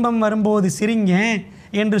 துன்பம் வரும்போது சிரிங்க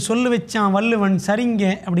என்று சொல்லி வச்சான் வள்ளுவன் சரிங்க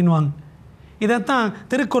அப்படின்வாங்க. இதைத்தான்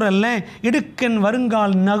திருக்குறளில் இடுக்கன்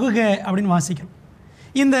வருங்கால் நகுக அப்படின்னு வாசிக்கிறோம்.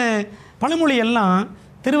 இந்த பழமொழி எல்லாம்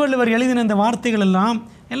திருவள்ளுவர் எழுதின இந்த வார்த்தைகள் எல்லாம்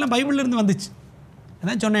பைபிளிலிருந்து வந்துச்சு.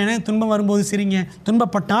 அதான் சொன்னேனே, துன்பம் வரும்போது சிரிங்க,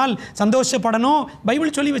 துன்பப்பட்டால் சந்தோஷப்படணும்,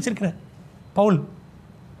 பைபிள் சொல்லி வச்சிருக்கிறார் பவுல்.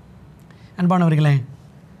 அன்பானவர்களே,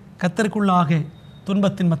 கர்த்தருக்குள்ளாக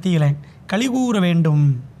துன்பத்தின் மத்தியில் களிகூற வேண்டும்.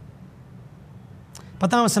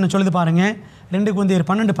 10ஆம் வசனம் சொல்லுது பாருங்கள், 2 Corinthians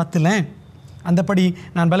 12:10, அந்தப்படி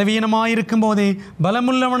நான் பலவீனமாயிருக்கும் போதே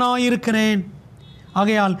பலமுள்ளவனாயிருக்கிறேன்.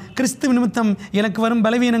 ஆகையால் கிறிஸ்துவ நிமித்தம் எனக்கு வரும்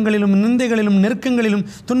பலவீனங்களிலும் நிந்தைகளிலும் நெருக்கங்களிலும்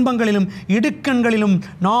துன்பங்களிலும் இடுக்கண்களிலும்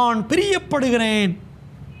நான் பிரியப்படுகிறேன்.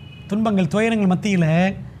 துன்பங்கள் துயரங்கள் மத்தியில்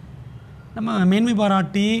நம்ம மேன்மை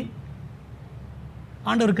பாராட்டி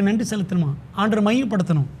ஆண்டவருக்கு நன்றி செலுத்தணுமா, ஆண்டவர்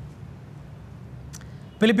மையப்படுத்தணும்.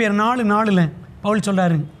 பிலிப்பியர் 4:4 பவுல்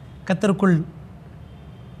சொல்கிறாரு, கர்த்தருக்குள்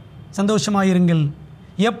சந்தோஷமாயிருங்கள்,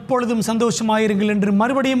 எப்பொழுதும் சந்தோஷமாயிருங்கள் என்று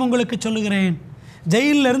மறுபடியும் உங்களுக்கு சொல்லுகிறேன்.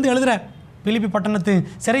 ஜெயிலிருந்து எழுதுகிறார், பிலிப்பி பட்டணத்து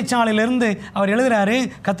சிறைச்சாலையிலிருந்து அவர் எழுதுகிறாரு,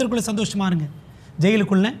 கர்த்தருக்குள்ளே சந்தோஷமாக இருங்க.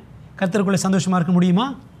 ஜெயிலுக்குள்ளே கர்த்தருக்குள்ளே சந்தோஷமாக இருக்க முடியுமா?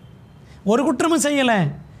 ஒரு குற்றமும் செய்யலை,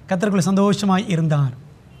 கர்த்தருக்குள்ளே சந்தோஷமாக இருந்தார்.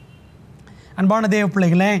 அன்பான தேவ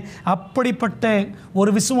பிள்ளைகளே, அப்படிப்பட்ட ஒரு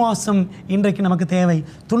விசுவாசம் இன்றைக்கு நமக்கு தேவை.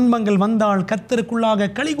 துன்பங்கள் வந்தால்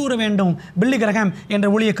கர்த்தருக்குள்ளாக களி கூற வேண்டும். பில்லி கிரஹாம் என்ற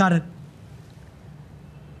ஊழியக்காரர்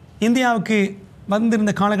இந்தியாவுக்கு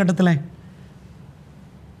வந்திருந்த காலகட்டத்தில்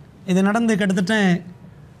இது நடந்து கிட்டத்தட்ட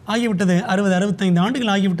ஆகிவிட்டது, 60-65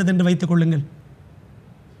 ஆண்டுகள் ஆகிவிட்டது என்று வைத்துக் கொள்ளுங்கள்.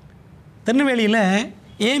 திருநெல்வேலியில்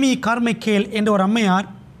ஏமி கார்மைக்கேல் என்ற ஒரு அம்மையார்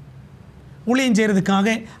ஊழியம்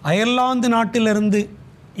செய்கிறதுக்காக அயர்லாந்து நாட்டிலிருந்து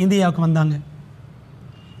இந்தியாவுக்கு வந்தாங்க.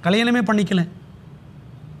 கல்யாணமே பண்ணிக்கல.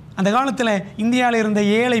 அந்த காலத்தில் இந்தியாவில் இருந்த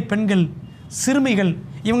ஏழை பெண்கள், சிறுமிகள்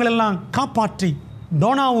இவங்களெல்லாம் காப்பாற்றி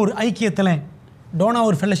டோனாவூர் ஐக்கியத்தில்,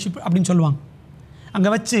 டோனாவூர் ஃபெல்லோஷிப் அப்படின்னு சொல்லுவாங்க, அங்கே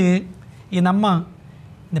வச்சு இந்த அம்மா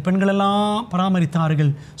இந்த பெண்களெல்லாம்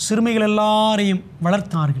பராமரித்தார்கள், சிறுமிகள் எல்லாரையும்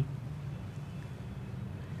வளர்த்தார்கள்.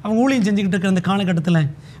 அவங்க ஊழியம் செஞ்சுக்கிட்டு இருக்கிற அந்த காலகட்டத்தில்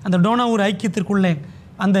அந்த டோனாவூர் ஐக்கியத்திற்குள்ளே,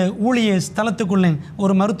 அந்த ஊழிய ஸ்தலத்துக்குள்ளே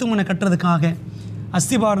ஒரு மருத்துவமனை கட்டுறதுக்காக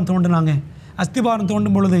அஸ்திபாரம் தோண்டினாங்க. அஸ்திபாரம்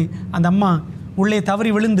தோண்டும் பொழுது அந்த அம்மா உள்ளே தவறி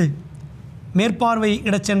விழுந்து, மேற்பார்வை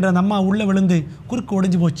இடச் சென்ற அந்த அம்மா உள்ளே விழுந்து குறுக்கு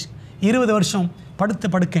ஒடிஞ்சு போச்சு. 20 வருஷம்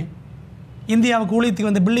படுக்கை. இந்தியாவுக்கு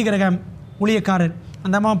ஊழியத்துக்கு வந்த பில்லி கிரஹாம் ஊழியக்காரர்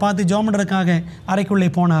அந்த அம்மா பார்த்து ஜோமன்றதுக்காக அறைக்குள்ளே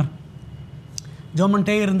போனார்.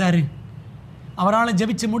 ஜோமன்ட்டே இருந்தார். அவரால்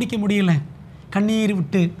ஜெபிச்சு முடிக்க முடியல, கண்ணீர்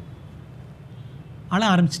விட்டு அழ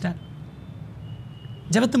ஆரம்பிச்சிட்டார்.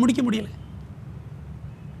 ஜெபத்தை முடிக்க முடியல.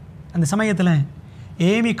 அந்த சமயத்தில்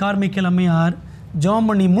ஏமி கார்மைக்கேல் அம்மையார் ஜோம்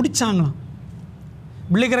பண்ணி முடித்தாங்களாம்.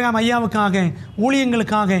 பில்லி கிரஹாம் ஐயாவுக்காக,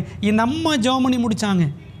 ஊழியங்களுக்காக இந்த அம்மா ஜோம் பண்ணி முடித்தாங்க.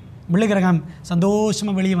 பில்லி கிரஹாம்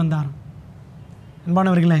சந்தோஷமாக வெளியே வந்தார்.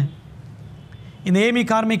 அன்பானவர்களே, இந்த ஏமி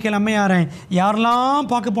கார்மைக்கேல் அம்மையாரை யாரெல்லாம்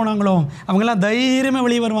பார்க்க போனாங்களோ அவங்களாம் தைரியமாக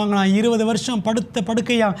வெளியே வருவாங்களாம். 20 வருஷம்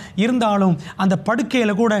படுக்கையாக இருந்தாலும் அந்த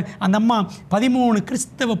படுக்கையில் கூட அந்த அம்மா 13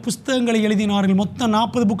 கிறிஸ்தவ புஸ்தகங்களை எழுதினார்கள். மொத்தம்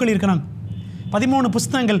 40 புக்கள் இருக்கிறாங்க. 13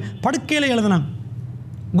 புஸ்தகங்கள் படுக்கையில் எழுதினாங்க.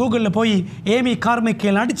 கூகுளில் போய் ஏமி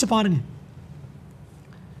கார்மைக்கேல் அடித்து பாருங்கள்.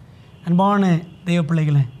 அன்பான தெய்வ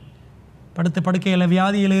பிள்ளைகளை, படுக்கையில்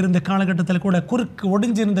வியாதியில் இருந்த காலகட்டத்தில் கூட, குறுக்கு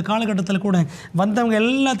ஒடிஞ்சிருந்த காலகட்டத்தில் கூட வந்தவங்க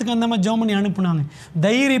எல்லாத்துக்கும் அந்த மாதிரி ஜோம் பண்ணி அனுப்புனாங்க,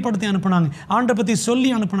 தைரியப்படுத்தி அனுப்புனாங்க, ஆண்டை பற்றி சொல்லி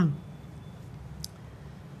அனுப்புனாங்க.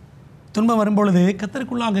 துன்பம் வரும்பொழுது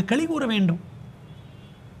கர்த்தருக்குள்ளாக களி கூற வேண்டும்.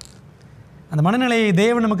 அந்த மனநிலையை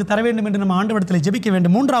தேவன் நமக்கு தர வேண்டும் என்று நம்ம ஆண்டவரிடத்தில் ஜெபிக்க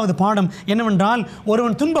வேண்டும். 3வது பாடம் என்னவென்றால்,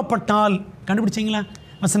 ஒருவன் துன்பப்பட்டால், கண்டுபிடிச்சிங்களா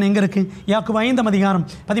வசனம் எங்கே இருக்குது? யாக்கோபு 5ஆம் அதிகாரம்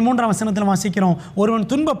 13ஆம் வசனத்தில் வாசிக்கிறோம், ஒருவன்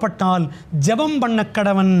துன்பப்பட்டால் ஜெபம் பண்ண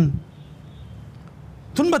கடவன்.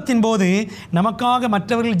 துன்பத்தின் போது நமக்காக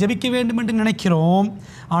மற்றவர்கள் ஜெபிக்க வேண்டும் என்று நினைக்கிறோம்.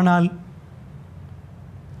 ஆனால்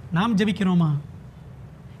நாம் ஜெபிக்கிறோமா?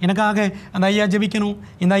 எனக்காக அந்த ஐயா ஜெபிக்கணும்,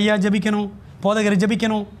 இந்த ஐயா ஜெபிக்கணும், போதகரை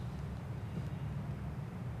ஜெபிக்கணும்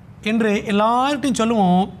என்று எல்லார்ட்டையும்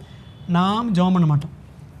சொல்லுவோம். நாம் ஜெபம் பண்ண மாட்டோம்.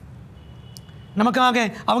 நமக்காக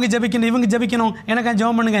அவங்க ஜெபிக்கணும், இவங்க ஜெபிக்கணும், எனக்காக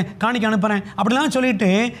ஜெபம் பண்ணுங்க, காணிக்க அனுப்புகிறேன் அப்படிலாம் சொல்லிட்டு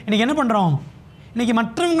இன்றைக்கி என்ன பண்ணுறோம்? இன்றைக்கி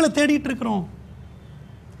மற்றவங்களை தேடிட்டு இருக்கிறோம்.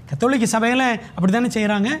 கத்தோலிக்க சபையில் அப்படி தானே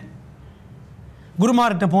செய்கிறாங்க.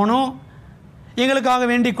 குருமார்கிட்ட போனோம், எங்களுக்காக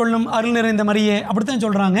வேண்டிக் கொள்ளும் அருள் நிறைந்த மரியே அப்படித்தான்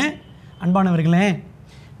சொல்கிறாங்க. அன்பானவர்களே,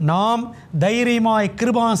 நாம் தைரியமாய்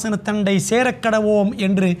கிருபாசன தண்டை சேரக்கடவோம்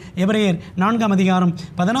என்று எபிரேயர் 4ஆம் அதிகாரம்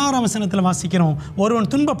 16ஆம் வசனத்தில் வாசிக்கிறோம்.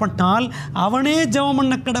 ஒருவன் துன்பப்பட்டால் அவனே ஜெபம்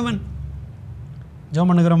பண்ண கடவன். ஜெபம்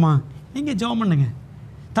பண்ணுகிறோமா? நீங்கள் ஜெபம் பண்ணுங்க.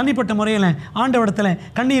 தனிப்பட்ட முறையில் ஆண்டவரிடத்தில்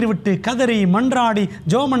கண்ணீர் விட்டு கதறி மன்றாடி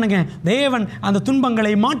ஜெபம் பண்ணுங்க. தேவன் அந்த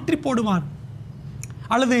துன்பங்களை மாற்றி போடுவார்.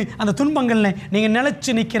 அல்லது அந்த துன்பங்களில் நீங்கள்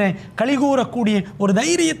நிலைச்சு நிற்கிற கலிகூறக்கூடிய ஒரு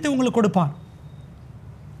தைரியத்தை உங்களுக்கு கொடுப்பார்.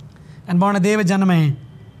 அன்பான தேவ ஜனமே,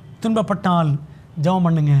 துன்பப்பட்டால் ஜெபம்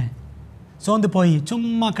பண்ணுங்க. சோர்ந்து போய்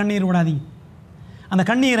சும்மா கண்ணீர் விடாதீங்க. அந்த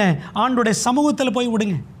கண்ணீரை ஆண்டோடைய சமூகத்தில் போய்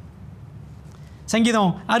விடுங்க.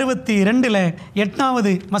 சங்கீதம் 62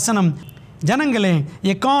 8வது வசனம், ஜனங்களே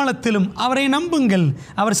எக்காலத்திலும் அவரை நம்புங்கள்,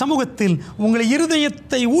 அவர் சமூகத்தில் உங்கள்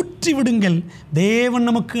இருதயத்தை ஊற்றி விடுங்கள், தேவன்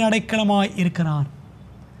நமக்கு அடைக்கலமாய் இருக்கிறார்.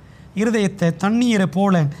 இருதயத்தை தண்ணீரை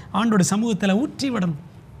போல ஆண்டோட சமூகத்தில் ஊற்றி விடணும்.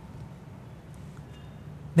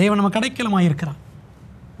 தேவன் நமக்கு அடைக்கலமாய் இருக்கிறார்.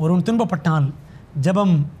 ஒருவன் துன்பப்பட்டால்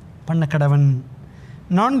ஜெபம் பண்ண கடவன்.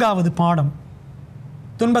 4வது பாடம்,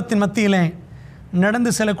 துன்பத்தின் மத்தியில்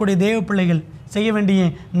நடந்து செல்லக்கூடிய தேவ பிள்ளைகள் செய்ய வேண்டிய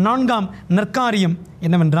 4ஆம் நற்காரியம்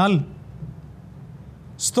என்னவென்றால்,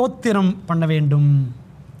 ஸ்தோத்திரம் பண்ண வேண்டும்.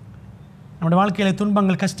 நம்முடைய வாழ்க்கையில்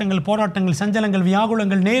துன்பங்கள், கஷ்டங்கள், போராட்டங்கள், சஞ்சலங்கள்,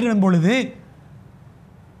 வியாகுலங்கள் நேரிடும் பொழுது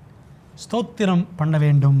ஸ்தோத்திரம் பண்ண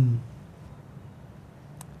வேண்டும்.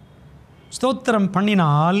 ஸ்தோத்திரம்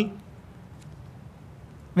பண்ணினால்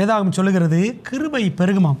வேதாகம் சொல்லுகிறது கிருபை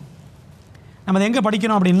பெருகுமாம். நம்ம அதை எங்கே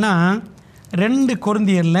படிக்கிறோம் அப்படின்னா 2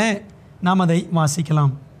 கொரிந்தியரில் நாம் அதை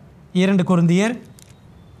வாசிக்கலாம். 2 கொரிந்தியர்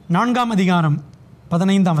 4ஆம் அதிகாரம்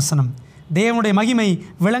 15ஆம் வசனம், தேவனுடைய மகிமை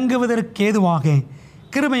விளங்குவதற்கு ஏதுவாக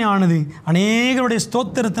கிருபையானது அநேகருடைய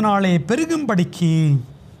ஸ்தோத்திரத்தினாலே பெருகும்படிக்கு.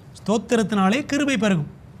 ஸ்தோத்திரத்தினாலே கிருபை பெருகும்.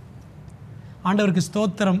 ஆண்டவருக்கு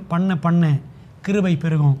ஸ்தோத்திரம் பண்ண பண்ண கிருபை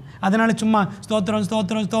பெருகும். அதனால் சும்மா ஸ்தோத்திரம்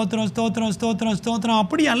ஸ்தோத்திரம் ஸ்தோத்திரம் ஸ்தோத்திரம் ஸ்தோத்திரம் ஸ்தோத்திரம்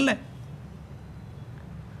அப்படி அல்ல.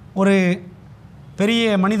 ஒரு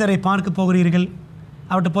பெரிய மனிதரை பார்க்க போகிறீர்கள்,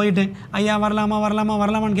 அவர்கிட்ட போயிட்டு ஐயா வரலாமா வரலாமா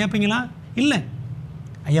வரலாமான்னு கேட்பீங்களா? இல்லை.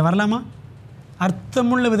 ஐயா வரலாமா?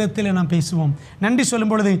 அர்த்தமுள்ள விதத்தில் நாம் பேசுவோம். நன்றி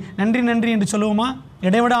சொல்லும் பொழுது நன்றி நன்றி என்று சொல்லுவோமா?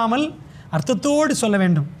 இடைவிடாமல் அர்த்தத்தோடு சொல்ல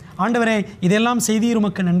வேண்டும். ஆண்டவரே, இதெல்லாம் செய்தீர்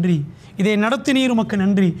உமக்கு நன்றி, இதை நடத்தினீர் உமக்கு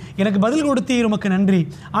நன்றி, எனக்கு பதில் கொடுத்தீர் உமக்கு நன்றி,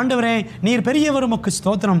 ஆண்டவரே நீர் பெரியவர் உமக்கு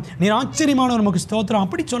ஸ்தோத்திரம், நீர் ஆச்சரியமானவர் உமக்கு ஸ்தோத்திரம்,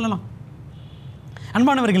 அப்படி சொல்லலாம்.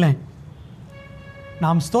 அன்பானவர்களே,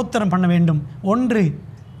 நாம் ஸ்தோத்திரம் பண்ண வேண்டும். 1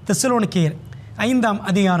 தெசலோனிக்கேயர் 5ஆம்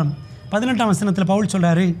அதிகாரம் 18ஆம் வசனத்தில் பவுல்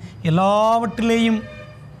சொல்கிறாரு, எல்லாவற்றிலேயும்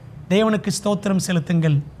தேவனுக்கு ஸ்தோத்திரம்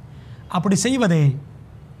செலுத்துங்கள், அப்படி செய்வதே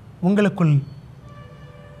உங்களுக்குள்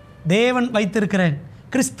தேவன் வைத்திருக்கிற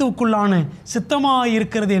கிறிஸ்துவுக்குள்ளான சித்தமாக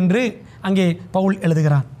இருக்கிறது என்று அங்கே பவுல்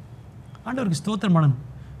எழுதுகிறார். ஆண்டவருக்கு ஸ்தோத்திரம் பண்ணணும்.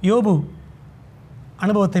 யோபு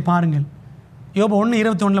அனுபவத்தை பாருங்கள். யோபு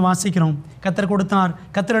 1:21 வாசிக்கிறோம், கர்த்தர் கொடுத்தார்,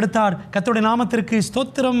 கர்த்தர் எடுத்தார், கர்த்தருடைய நாமத்திற்கு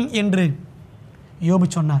ஸ்தோத்திரம் என்று யோபு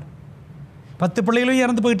சொன்னார். 10 பிள்ளைகளும்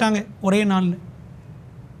இறந்து போயிட்டாங்க ஒரே நாளில்.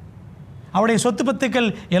 அவருடைய சொத்து பத்துக்கள்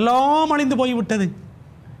எல்லாம் அழிந்து போய்விட்டது.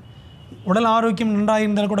 உடல் ஆரோக்கியம் நன்றாக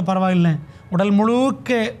இருந்தால் கூட பரவாயில்லை, உடல்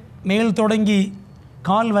முழுக்க மேல் தொடங்கி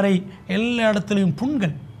கால் வரை எல்லா இடத்துலையும்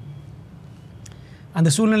புண்கள். அந்த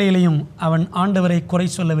சூழ்நிலையிலையும் அவன் ஆண்டவரை குறை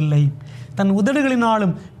சொல்லவில்லை, தன்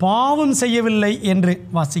உதடுகளினாலும் பாவம் செய்யவில்லை என்று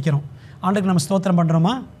வாசிக்கிறோம். ஆண்டுக்கு நம்ம ஸ்தோத்திரம்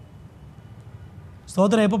பண்ணுறோமா?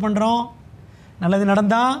 ஸ்தோத்திரம் எப்போ பண்ணுறோம்? நல்லது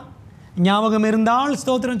நடந்தால், ஞாபகம் இருந்தால்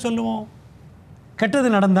ஸ்தோத்திரம் சொல்லுவோம். கெட்டது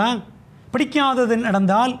நடந்தால், பிடிக்காதது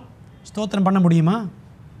நடந்தால் ஸ்தோத்திரம் பண்ண முடியுமா?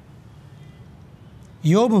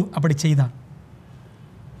 யோபு அப்படி செய்தார்.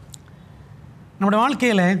 நம்முடைய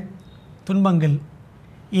வாழ்க்கையில் துன்பங்கள்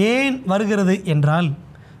ஏன் வருகிறது என்றால்,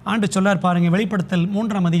 ஆண்டு சொல்லார் பாருங்கள், வெளிப்படுத்தல்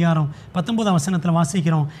 3ஆம் அதிகாரம் 19ஆம் வசனத்தில்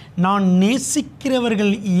வாசிக்கிறோம், நான்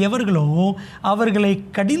நேசிக்கிறவர்கள் எவர்களோ அவர்களை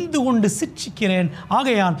கடிந்து கொண்டு சிட்சிக்கிறேன்,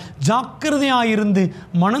 ஆகையால் ஜாக்கிரதையாயிருந்து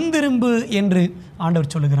மனந்திரும்பு என்று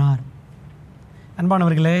ஆண்டவர் சொல்லுகிறார்.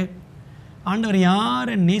 அன்பானவர்களே, ஆண்டவர்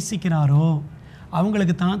யாரை நேசிக்கிறாரோ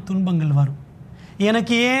அவங்களுக்கு தான் துன்பங்கள் வரும்.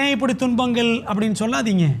 எனக்கு ஏன் இப்படி துன்பங்கள் அப்படின்னு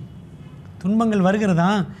சொல்லாதீங்க. துன்பங்கள் வருகிறதா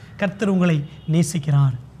கர்த்தர் உங்களை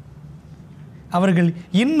நேசிக்கிறார். அவர்கள்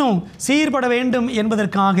இன்னும் சீர்பட வேண்டும்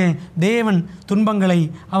என்பதற்காக தேவன் துன்பங்களை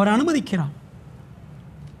அவர் அனுமதிக்கிறார்.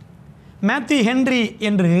 மேத்யூ ஹென்றி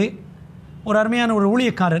என்று ஒரு அருமையான ஒரு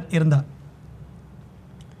ஊழியக்காரர் இருந்தார்.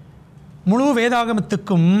 முழு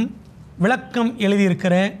வேதாகமத்துக்கும் விளக்கம்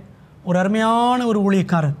எழுதியிருக்கிற ஒரு அருமையான ஒரு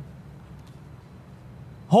ஊழியக்காரர்.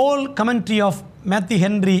 Whole commentary of Matthew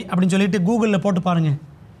Henry அப்படின்னு சொல்லிட்டு கூகுளில் போட்டு பாருங்கள்,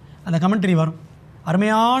 அந்த கமெண்ட்ரி வரும்.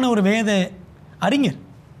 அருமையான ஒரு வேத அறிஞர்.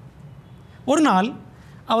 ஒரு நாள்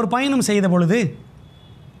அவர் பயணம் செய்த பொழுது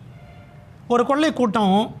ஒரு கொள்ளை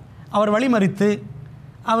கூட்டம் அவர் வழிமறித்து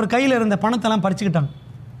அவர் கையில் இருந்த பணத்தெல்லாம் பறிச்சுக்கிட்டாங்க.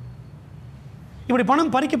 இப்படி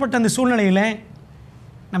பணம் பறிக்கப்பட்ட அந்த சூழ்நிலையில்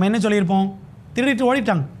நம்ம என்ன சொல்லியிருப்போம்? திருடிட்டு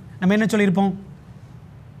ஓடிட்டாங்க. நம்ம என்ன சொல்லியிருப்போம்?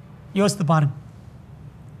 யோசித்து பாருங்க.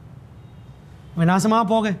 அவன் நாசமாக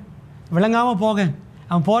போக, விளங்காமல் போக,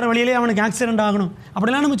 அவன் போகிற வழியிலே அவனுக்கு ஆக்சிடெண்ட் ஆகணும்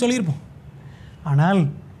அப்படிலாம் நம்ம சொல்லியிருப்போம். ஆனால்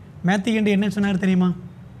மேத்யூ ஹென்றி என்ன சொன்னார் தெரியுமா?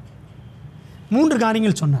 3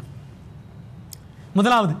 காரியங்கள் சொன்னார்.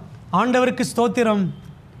 முதலாவது, ஆண்டவருக்கு ஸ்தோத்திரம்,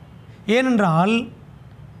 ஏனென்றால்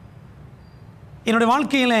என்னுடைய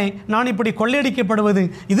வாழ்க்கையில் நான் இப்படி கொள்ளையடிக்கப்படுவது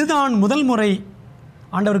இதுதான் முதல் முறை,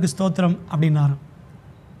 ஆண்டவருக்கு ஸ்தோத்திரம் அப்படின்னாரு.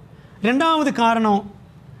 2வது காரணம்,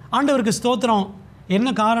 ஆண்டவருக்கு ஸ்தோத்திரம் என்ன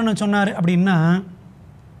காரணம் சொன்னார் அப்படின்னா,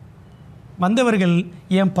 வந்தவர்கள்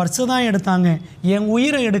என் பர்ஸை தான் எடுத்தாங்க, என்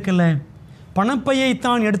உயிரை எடுக்கலை,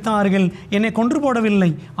 பணப்பையைத்தான் எடுத்தார்கள், என்னை கொன்று போடவில்லை,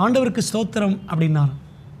 ஆண்டவருக்கு ஸ்தோத்திரம் அப்படின்னார்.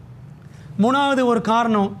 3வது ஒரு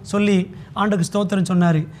காரணம் சொல்லி ஆண்டவருக்கு ஸ்தோத்திரம்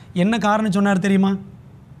சொன்னார். என்ன காரணம் சொன்னார் தெரியுமா?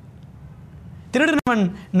 திருடினவன்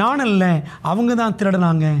நான் அல்ல, அவங்க தான்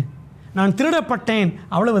திருடினாங்க, நான் திருடப்பட்டேன்,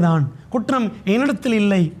 அவ்வளவுதான், குற்றம் என்னிடத்தில்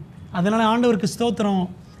இல்லை, அதனால் ஆண்டவருக்கு ஸ்தோத்திரம்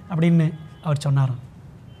அப்படின்னு அவர் சொன்னாராம்.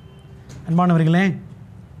 அன்பானவர்களே,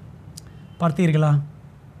 பார்த்தீர்களா?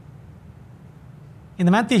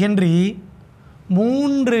 இந்த மேத்யூ ஹென்றி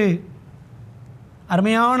 3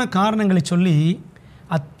 அருமையான காரணங்களை சொல்லி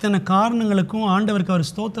அத்தனை காரணங்களுக்கும் ஆண்டவருக்கு அவர்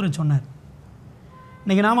ஸ்தோத்திரம் சொன்னார்.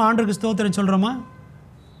 இன்றைக்கி நாம் ஆண்டவருக்கு ஸ்தோத்திரம் சொல்கிறோமா?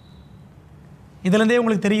 இதிலேருந்தே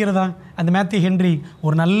உங்களுக்கு தெரிகிறதா? அந்த மேத்யூ ஹென்றி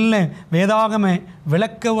ஒரு நல்ல வேதாகம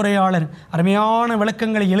விளக்க உரையாளர், அருமையான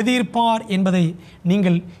விளக்கங்களை எழுதியிருப்பார் என்பதை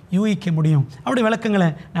நீங்கள் யூகிக்க முடியும். அப்படி விளக்கங்களை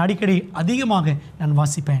நான் அடிக்கடி அதிகமாக நான்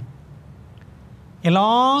வாசிப்பேன். எல்லா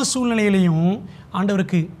சூழ்நிலையிலையும்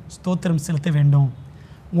ஆண்டவருக்கு ஸ்தோத்திரம் செலுத்த வேண்டும்.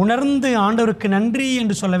 உணர்ந்து ஆண்டவருக்கு நன்றி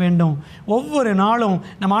என்று சொல்ல வேண்டும். ஒவ்வொரு நாளும்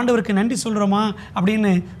நம்ம ஆண்டவருக்கு நன்றி சொல்கிறோமா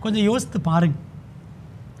அப்படின்னு கொஞ்சம் யோசித்து பாருங்க.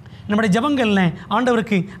 நம்முடைய ஜபங்களில்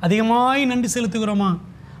ஆண்டவருக்கு அதிகமாய் நன்றி செலுத்துகிறோமா?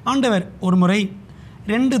 ஆண்டவர் ஒரு முறை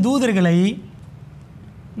 2 தூதர்களை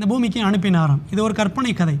இந்த பூமிக்கு அனுப்பினாராம். இது ஒரு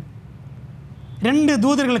கற்பனை கதை. 2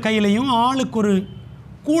 தூதர்கள் கையிலையும் ஆளுக்கு ஒரு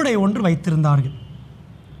கூடை ஒன்று வைத்திருந்தார்கள்.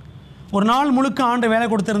 ஒரு நாள் முழுக்க ஆண்டு வேலை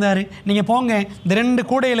கொடுத்துருந்தார். நீங்கள் போங்க, இந்த 2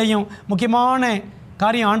 கூடையிலையும் முக்கியமான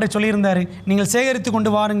காரியம் ஆண்டை சொல்லியிருந்தார், நீங்கள் சேகரித்து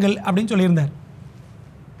கொண்டு வாருங்கள் அப்படின்னு சொல்லியிருந்தார்.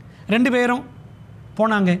 2 பேரும்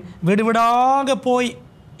போனாங்க. வீடு வீடாக போய்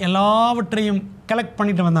எல்லாவற்றையும் கலெக்ட்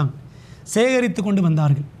பண்ணிட்டு வந்தாங்க, சேகரித்து கொண்டு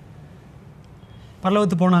வந்தார்கள்.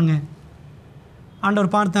 பரலோகத்து போனாங்க.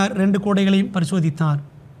 ஆண்டவர் பார்த்தார், 2 கூடைகளையும் பரிசோதித்தார்.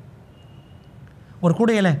 ஒரு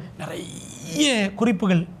கூடையில் நிறைய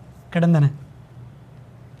குறிப்புகள் கிடந்தன.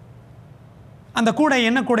 அந்த கூடை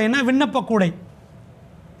என்ன கூடைன்னா விண்ணப்ப கூடை.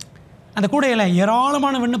 அந்த கூடையில்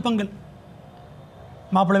ஏராளமான விண்ணப்பங்கள்.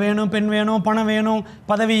 மாப்பிள்ளை வேணும், பெண் வேணும், பணம் வேணும்,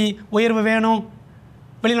 பதவி உயர்வு வேணும்,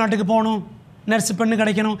 வெளிநாட்டுக்கு போகணும், நர்ஸு பெண்ணு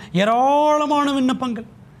கிடைக்கணும், ஏராளமான விண்ணப்பங்கள்.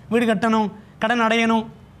 வீடு கட்டணும், கடன் அடையணும்,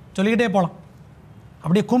 சொல்லிக்கிட்டே போகலாம்.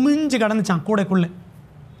 அப்படியே குமிஞ்சு கடந்துச்சான் கூடைக்குள்ளே.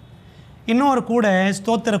 இன்னொரு கூடை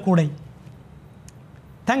ஸ்தோத்திர கூடை,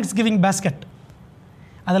 தேங்க்ஸ் கிவிங் பேஸ்கெட்.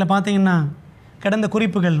 அதில் பார்த்தீங்கன்னா கிடந்த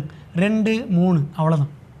குறிப்புகள் 2, 3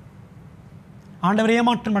 அவ்வளோதான். ஆண்டவர்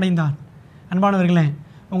ஏமாற்றம் அடைந்தார். அன்பானவர்களே,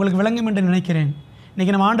 உங்களுக்கு விளங்கும் என்று நினைக்கிறேன்.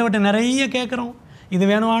 இன்றைக்கி நம்ம ஆண்டவர்கிட்ட நிறைய கேட்குறோம். இது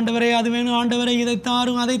வேணும் ஆண்டவரே, அது வேணும் ஆண்டவரே, இதை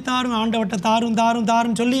தாரும், அதை தாரும், ஆண்டவர்கிட்ட தாரும் தாரும்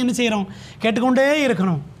தாரும் சொல்லி என்ன செய்கிறோம்? கேட்டுக்கொண்டே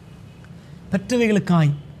இருக்கணும்.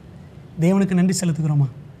 பெற்றவைகளுக்காய் தேவனுக்கு நன்றி செலுத்துகிறோமா?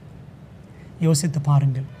 யோசித்து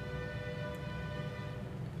பாருங்கள்.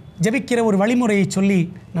 ஜெபிக்கிற ஒரு வழிமுறையை சொல்லி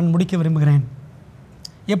நான் முடிக்க விரும்புகிறேன்.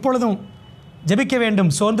 எப்பொழுதும் ஜெபிக்க வேண்டும்,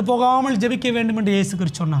 சோர்ந்து போகாமல் ஜெபிக்க வேண்டும் என்று இயேசு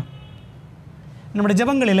கிறிஸ்து சொன்னார். நம்முடைய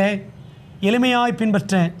ஜெபங்களில் எளிமையாய்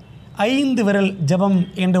பின்பற்ற 5 விரல் ஜெபம்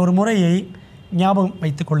என்ற ஒரு முறையை ஞாபகம்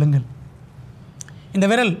வைத்துக் கொள்ளுங்கள். இந்த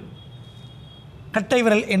விரல் கட்டை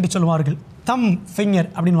விரல் என்று சொல்வார்கள், தம் ஃபிங்கர்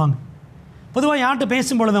அப்படின்வாங்க. பொதுவாக யார்கிட்ட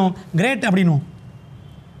பேசும் பொழுதும் கிரேட் அப்படின்வோம்.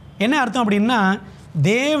 என்ன அர்த்தம் அப்படின்னா,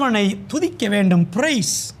 தேவனை துதிக்க வேண்டும்,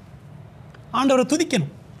 ப்ரைஸ். ஆண்டவரை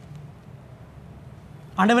துதிக்கணும்.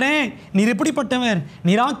 ஆண்டவரே, நீர் எப்படிப்பட்டவர்,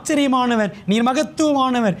 நீர் ஆச்சரியமானவர், நீர்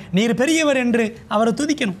மகத்துவமானவர், நீர் பெரியவர் என்று அவரை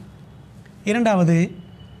துதிக்கணும். இரண்டாவது,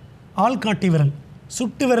 ஆள்காட்டி விரல்,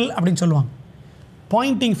 சுட்டு விரல் அப்படின்னு சொல்லுவாங்க,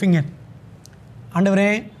 பாயிண்டிங் ஃபிங்கர்.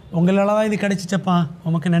 ஆண்டவரே, உங்களால் தான் இது கிடைச்சிச்சப்பா,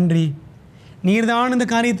 உமக்கு நன்றி. நீர் தான் இந்த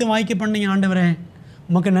காரியத்தை வாய்க்க பண்ணீங்க ஆண்டவரே,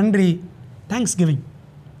 உமக்கு நன்றி. தேங்க்ஸ் கிவிங்,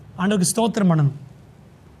 ஆண்டவருக்கு ஸ்தோத்திரம் பண்ணணும்.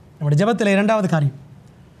 நம்முடைய ஜெபத்தில் இரண்டாவது காரியம்.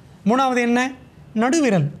 மூணாவது என்ன?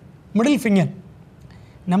 நடுவிரல், மிடில் ஃபிங்கர்.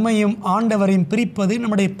 நம்மையும் ஆண்டவரையும் பிரிப்பது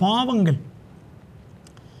நம்முடைய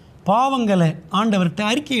பாவங்களை ஆண்டவர்கிட்ட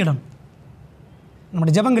அறிக்கையிடம்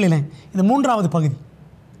நம்முடைய ஜெபங்களில். இது மூன்றாவது பகுதி.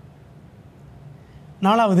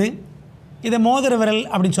 நாலாவது, இதை மோதிர விரல்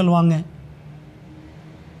அப்படின்னு சொல்லுவாங்க,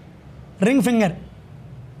 ரிங் ஃபிங்கர்,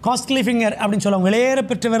 காஸ்ட்லி ஃபிங்கர் அப்படின்னு சொல்லுவாங்க, விலையேற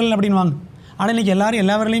பெற்ற விரல் அப்படின்வாங்க. ஆனால் இன்றைக்கி எல்லோரும்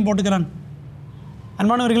எல்லா விரலையும் போட்டுக்கிறாங்க.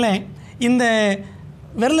 அன்பானவர்களே, இந்த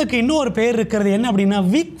விரலுக்கு இன்னொரு பேர் இருக்கிறது. என்ன அப்படின்னா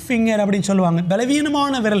வீக் ஃபிங்கர் அப்படின்னு சொல்லுவாங்க,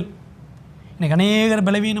 பலவீனமான விரல். இன்றைக்கி அநேகர்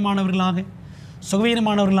பலவீனமானவர்களாக,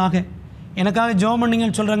 சுகவீனமானவர்களாக எனக்காக ஜெபம்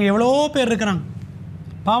பண்ணுங்கன்னு சொல்கிறாங்க. எவ்வளோ பேர் இருக்கிறாங்க.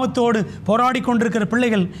 பாவத்தோடு போராடி கொண்டிருக்கிற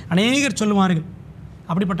பிள்ளைகள் அநேகர் சொல்லுவார்கள்.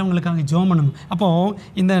 அப்படிப்பட்டவங்களுக்காக ஜெபம் பண்ணணும். அப்போது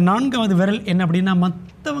இந்த நான்காவது விரல் என்ன அப்படின்னா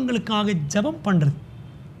மற்றவங்களுக்காக ஜெபம் பண்ணுறது.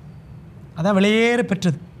 அதான் விலையேற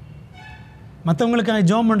பெற்றது. மற்றவங்களுக்காக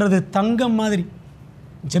ஜெபம் பண்ணுறது தங்கம் மாதிரி.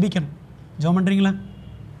 ஜெபிக்கணும். ஜெபம் பண்ணுறீங்களா?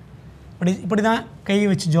 இப்படி தான் கையை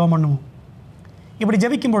வச்சு ஜெபம் பண்ணுவோம். இப்படி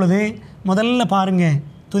ஜெபிக்கும் பொழுது முதல்ல பாருங்கள்,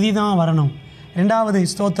 துதி தான் வரணும். ரெண்டாவது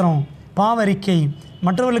ஸ்தோத்திரம், பாவரிக்கை,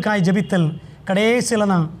 மற்றவர்களுக்காக ஜெபித்தல்.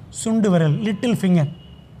 கடைசியில் தான் சுண்டு விரல், லிட்டில் ஃபிங்கர்.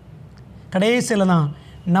 கடைசியில் தான்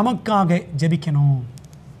நமக்காக ஜெபிக்கணும்.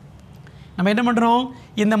 நம்ம என்ன பண்ணுறோம்?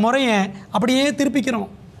 இந்த முறையை அப்படியே திருப்பிக்கிறோம்.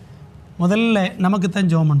 முதல்ல நமக்கு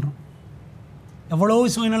தான் ஜெபம் பண்ணுறோம். எவ்வளோ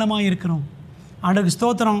சுயநலமாக இருக்கிறோம். ஆண்டவருக்கு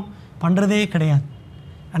ஸ்தோத்திரம் பண்ணுறதே கிடையாது.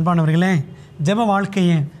 அன்பானவர்களே, ஜெப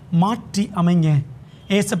வாழ்க்கையை மாற்றி அமைங்க.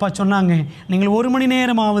 ஏசப்பா சொன்னாங்க, நீங்கள் 1 மணி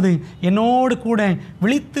நேரமாவது என்னோடு கூட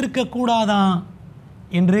விழித்திருக்கக்கூடாதா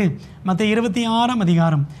என்று மத்தேயு 26ஆம்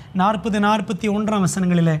அதிகாரம் 40-41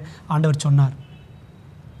 வசனங்களில் ஆண்டவர் சொன்னார்.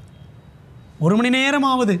 1 மணி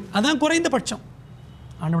நேரமாவது, அதான் குறைந்தபட்சம்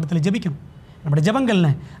ஆண்டவரிடத்தில் ஜெபிக்கணும். நம்முடைய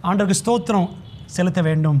ஜெபங்களில் ஆண்டவருக்கு ஸ்தோத்திரம் செலுத்த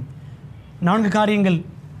வேண்டும். 4 காரியங்கள்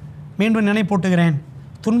மீண்டும் நினைப்பூட்டுகிறேன்.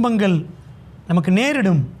 துன்பங்கள் நமக்கு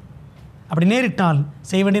நேரிடும். அப்படி நேரிட்டால்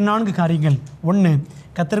செய்ய வேண்டிய 4 காரியங்கள். 1,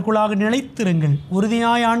 கர்த்தருக்குள்ளாக நிலைத்திருங்கள்,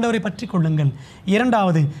 உறுதியாய் ஆண்டவரை பற்றி கொள்ளுங்கள்.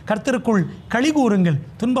 2வது, கர்த்தருக்குள் களி கூறுங்கள்,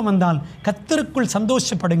 துன்பம் வந்தால் கர்த்தருக்குள்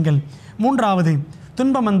சந்தோஷப்படுங்கள். 3வது,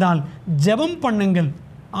 துன்பம் வந்தால் ஜெபம் பண்ணுங்கள்,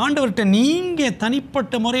 ஆண்டவர்கிட்ட நீங்கள்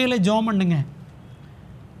தனிப்பட்ட முறையில் ஜெபம் பண்ணுங்க.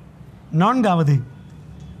 4வது,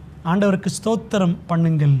 ஆண்டவருக்கு ஸ்தோத்திரம்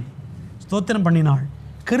பண்ணுங்கள். ஸ்தோத்திரம் பண்ணினாள்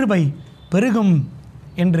கிருபை பெருகும்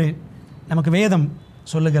என்று நமக்கு வேதம்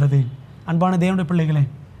சொல்லுகிறது. அன்பான தேவனுடைய பிள்ளைகளே,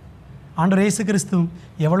 ஆண்டவர் இயேசு கிறிஸ்து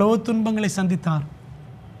எவ்வளோ துன்பங்களை சந்தித்தார்.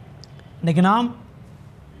 இன்றைக்கு நாம்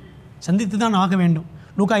சந்தித்து தான் ஆக வேண்டும்.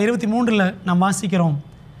 லூக்கா 23 நாம் வாசிக்கிறோம்,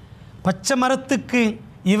 பச்சை மரத்துக்கு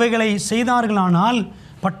இவைகளை செய்தார்களானால்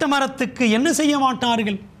பட்ட மரத்துக்கு என்ன செய்ய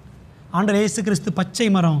மாட்டார்கள்? ஆண்டவர் இயேசு கிறிஸ்து பச்சை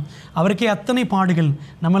மரம், அவருக்கே அத்தனை பாடுகள்.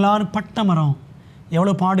 நம்மளாரும் பட்ட மரம்,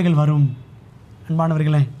 எவ்வளோ பாடுகள் வரும்.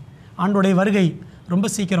 அன்பானவர்களே, ஆண்டவருடைய வருகை ரொம்ப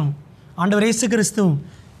சீக்கிரம். ஆண்டவர் இயேசு கிறிஸ்து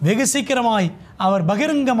வெகு சீக்கிரமாய் அவர்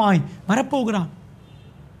பகிரங்கமாய் வரப்போகிறார்.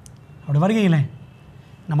 அவருடைய வருகையில்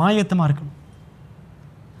நம்ம ஆயத்தமாக இருக்கணும்.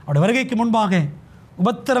 அவருடைய வருகைக்கு முன்பாக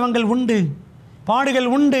உபத்திரவங்கள் உண்டு, பாடுகள்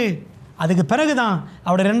உண்டு. அதுக்கு பிறகு தான்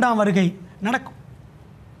அவருடைய 2ஆம் வருகை நடக்கும்.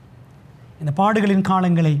 இந்த பாடுகளின்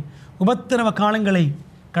காலங்களை, உபத்திரவ காலங்களை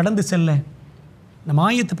கடந்து செல்ல நம்ம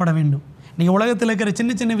ஆயத்தப்பட வேண்டும். நீங்கள் உலகத்தில் இருக்கிற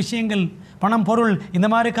சின்ன சின்ன விஷயங்கள், பணம், பொருள், இந்த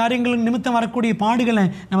மாதிரி காரியங்கள் நிமித்தம் வரக்கூடிய பாடுகளை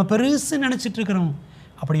நம்ம பெருசு நினச்சிட்ருக்கிறோம்.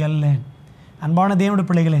 அப்படி அல்ல. அன்பான தேவனுடைய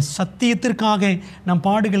பிள்ளைகளை, சத்தியத்திற்காக நம்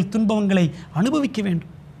பாடுகள், துன்பங்களை அனுபவிக்க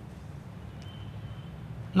வேண்டும்.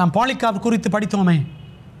 நாம் பாலிகார்ப் குறித்து படித்தோமே.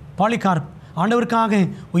 பாலிகார்ப் ஆண்டவருக்காக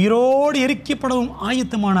உயிரோடு எரிக்கப்படவும்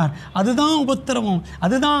ஆயத்தமானார். அதுதான் உபத்திரவம்,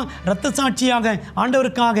 அதுதான் இரத்த சாட்சியாக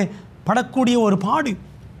ஆண்டவருக்காக படக்கூடிய ஒரு பாடு.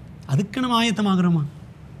 அதுக்கு நம்ம ஆயத்தமாகிறோமா?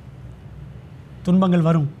 துன்பங்கள்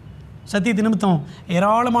வரும். சத்தியத்து நிமித்தம்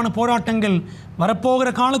ஏராளமான போராட்டங்கள் வரப்போகிற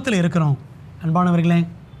காலத்தில் இருக்கிறோம். அன்பானவர்களே,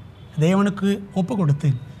 தேவனுக்கு ஒப்பு கொடுத்து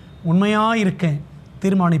உண்மையாக இருக்க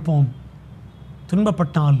தீர்மானிப்போம்.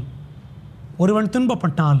 துன்பப்பட்டால், ஒருவன்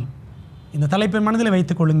துன்பப்பட்டால் இந்த தலைப்பை மனதில்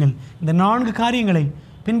வைத்துக் கொள்ளுங்கள். இந்த 4 காரியங்களை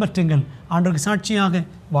பின்பற்றுங்கள். ஆண்டவருக்கு சாட்சியாக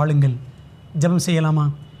வாழுங்கள். ஜெபம் செய்யலாமா?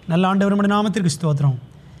 நல்ல ஆண்டவர், நம்முடைய நாமத்திற்கு ஸ்தோத்திரம்.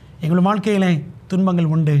 எங்கள் வாழ்க்கையிலே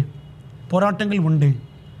துன்பங்கள் உண்டு, போராட்டங்கள் உண்டு.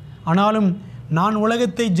 ஆனாலும் நான்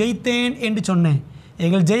உலகத்தை ஜெயித்தேன் என்று சொன்னேன்.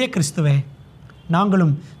 எங்கள் ஜெய கிறிஸ்துவே,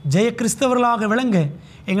 நாங்களும் ஜெய கிறிஸ்தவர்களாக விளங்க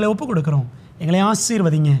எங்களை ஒப்புக் கொடுக்குறோம். எங்களை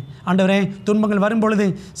ஆசீர்வதிங்க ஆண்டவரே. துன்பங்கள் வரும்பொழுது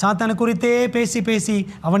சாத்தானை குறித்தே பேசி பேசி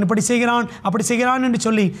அவன் இப்படி செய்கிறான் அப்படி செய்கிறான் என்று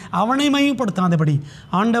சொல்லி அவனை மையப்படுத்தாதபடி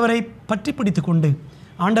ஆண்டவரை பற்றி பிடித்து கொண்டு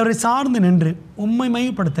ஆண்டவரை சார்ந்து நின்று உம்மை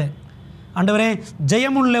மையப்படுத்த ஆண்டவரே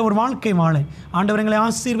ஜெயமுள்ள ஒரு வாழ்க்கை வாழ ஆண்டவர் எங்களை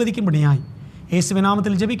ஆசீர்வதிக்கும்படியாய் இயேசுவின்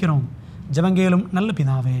நாமத்தில் ஜெபிக்கிறோம். ஜெபங்கேலும் நல்ல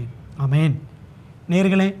பிதாவே, ஆமேன்.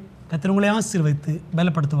 நேயர்களே, கர்த்தர் உங்களை ஆசீர்வதித்து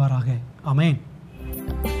பலப்படுத்துவாராக. ஆமேன்.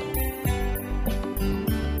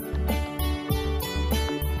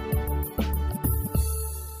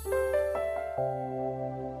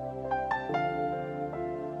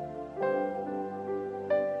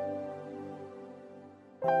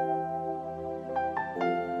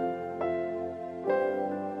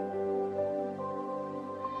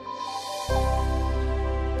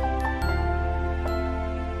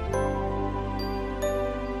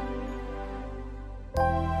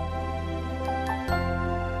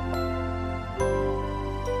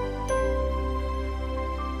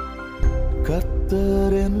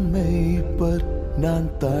 கர்த்தர் என் மேய்ப்பர், நான்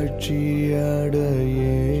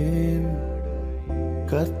தாழ்ச்சியடையேன்.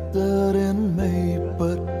 கர்த்தர் என்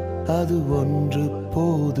மேய்ப்பர், அது ஒன்று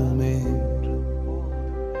போதுமே.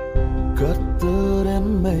 கர்த்தர்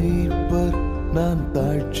என் மேய்ப்பர், நான்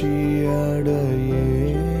தாழ்ச்சியடையேன்.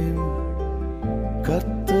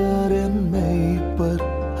 கர்த்தர் என் மேய்ப்பர்,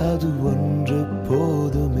 அது ஒன்று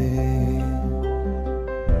போதுமே.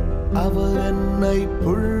 அவர் என்னை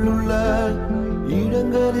புல்லுள்ள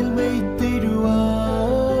இடங்களில்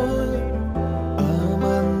மேய்த்திடுவார்.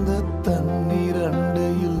 அமர்ந்த தண்ணீர்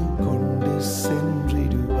அண்டையில் கொண்டு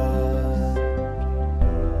சென்றிடுவார்.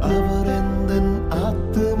 அவர் எந்தன்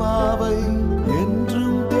ஆத்துமாவை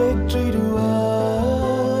என்றும்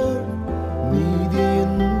தேற்றிடுவார்.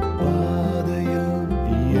 நீதியின் பாதையில்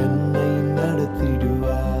என்னை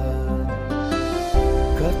நடத்திடுவார்.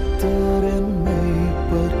 கர்த்தர் என்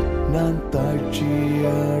மேய்ப்பர், நான்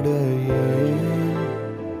தாழ்ச்சியடையேன்.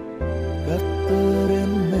 கர்த்தர்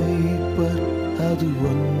என் மேய்ப்பர், அது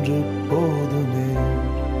ஒன்று போதுமே.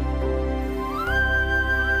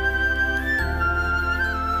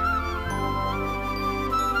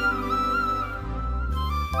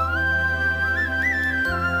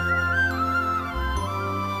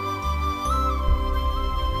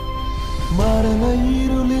 மரண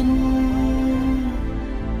இருளின்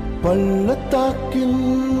பள்ளத்தாக்கில்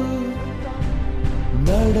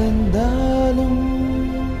நடந்தாலும்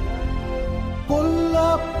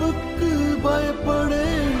பொல்லாப்புக்கு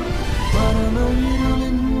பயப்படேன். மரண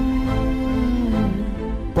இருளின்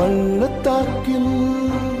பள்ளத்தாக்கில்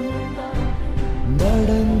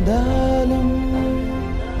நடந்தாலும்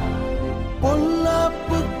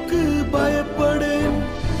பொல்லாப்புக்கு பயப்படேன்.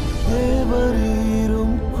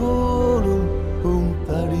 தேவரீரும் கோலும் உம்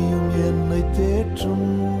தடியும் என்னை தேற்றும்.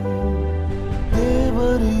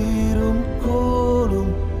 தேவரீரும்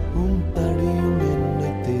கோலும் உம் தடியும்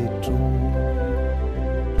என்னை தேற்றும்.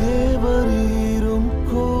 தேவரீரும்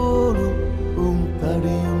கோலும் உம்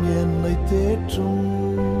தடியும் என்னை தேற்றும்.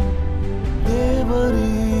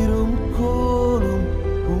 தேவரீரும் கோலும்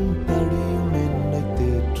உம் தடியும் என்னை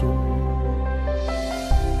தேற்றும்.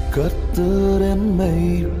 கர்த்தர் என்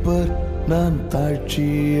மேய்ப்பர், நான்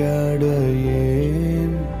தாழ்ச்சியடையேன்.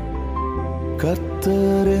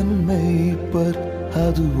 கர்த்தர் என் மேய்ப்பர்,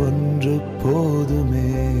 அது ஒன்று போதுமே.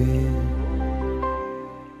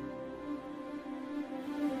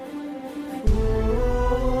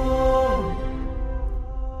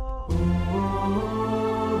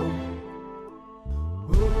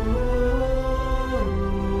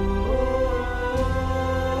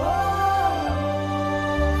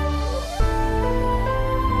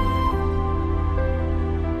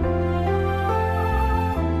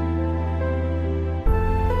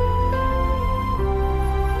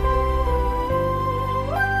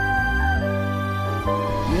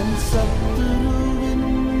 என் சத்துருவின்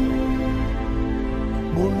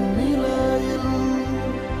முன்னிலையில்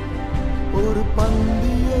ஒரு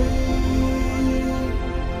பந்தியை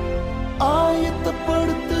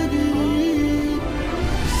ஆயத்தப்படுத்துகிறீர்.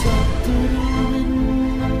 சத்துருவின்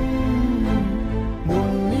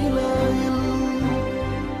முன்னிலையில்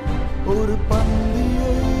ஒரு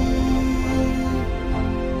பந்தியை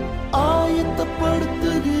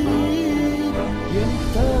ஆயத்தப்படுத்துகிறீர். என்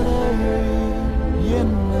தரையை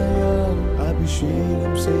என்னையால்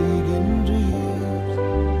அபிஷேகம் செய்கின்றீர்.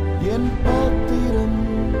 என் பாத்திரம்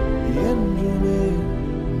என்றுமே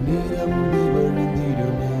நிரம்பி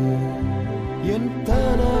வழிந்திடுமே. என்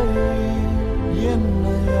தரையை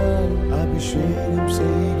என்னையால் அபிஷேகம்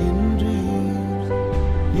செய்கின்றீர்.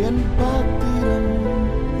 என் பாத்திரம்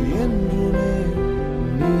என்றுமே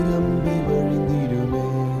நிரம்பி வழிந்திடுமே.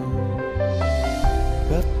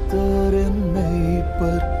 கர்த்தர் என்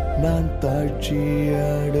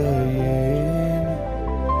தாழ்ச்சியடையேன்.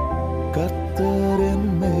 கர்த்தர் என்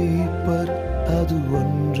மேய்ப்பர், அது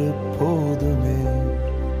ஒன்று போதுமே.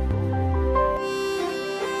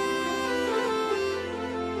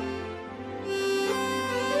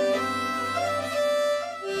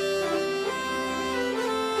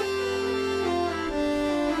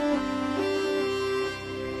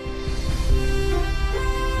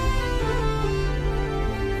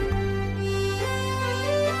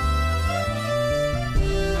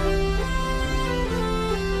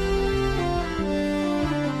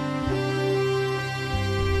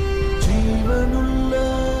 ஜீவனுள்ள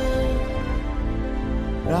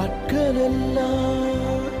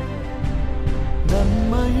நாட்களெல்லாம்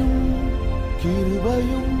நன்மையும்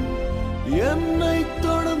கிருபையும் என்னை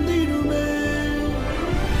தொடர்ந்திடுமே.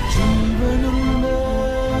 ஜீவனுள்ள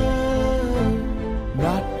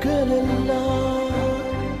நாட்களெல்லாம்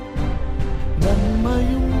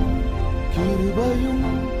நன்மையும் கிருபையும்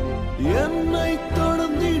என்னை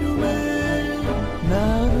தொடர்ந்திடுமே.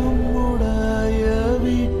 நானும் உடைய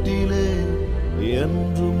வீட்டிலே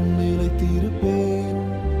என்றும் நிலைத்திருப்பேன்.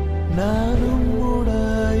 நானும்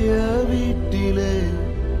உடைய வீட்டிலே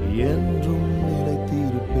என்றும்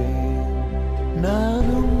நிலைத்திருப்பேன்.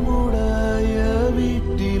 நானும் உடைய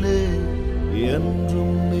வீட்டிலே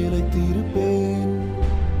என்றும் நிலைத்திருப்பேன்.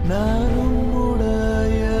 நானும்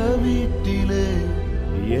உடைய வீட்டிலே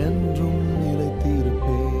என்றும்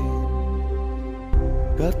நிலைத்திருப்பேன்.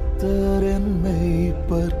 கர்த்தர் என்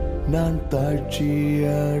மேய்ப்பர், நான்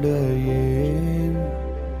தாழ்ச்சியடையேன்.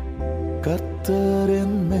 கர்த்தர்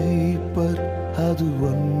என் மேய்ப்பர், அது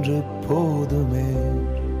ஒன்று போதுமே.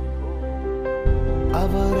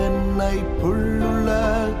 அவர் என்னை புல்லுள்ள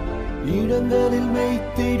இடங்களில்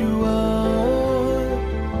மேய்த்திடுவார்.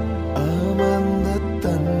 அமர்ந்த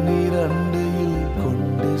தண்ணீர் அண்டையில்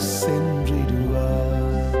கொண்டு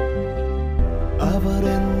சென்றிடுவார். அவர்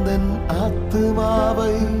எந்தன்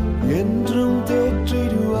ஆத்துமாவை என்றும்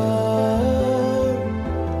தேற்றிடுவார்.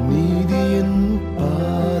 நீதியின்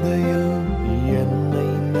பாதையில் என்னை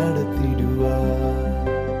நடத்திடுவார்.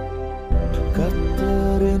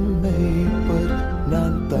 கர்த்தர் என் மேய்ப்பர்,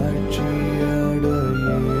 நான் தாழ்ச்சியடையேன்.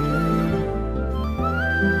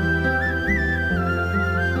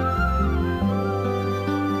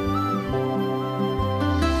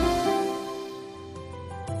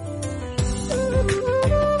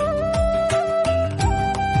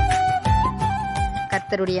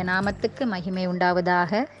 கர்த்தருடைய நாமத்துக்கு மகிமை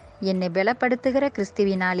உண்டாவதாக. என்னை பலப்படுத்துகிற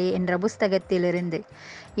கிறிஸ்துவினாலே என்ற புஸ்தகத்திலிருந்து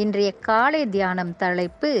இன்றைய காலை தியானம்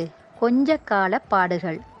தலைப்பு கொஞ்ச கால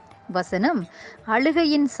பாடுகள். வசனம்,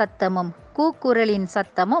 அழுகையின் சத்தமும் கூக்குரலின்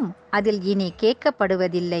சத்தமும் அதில் இனி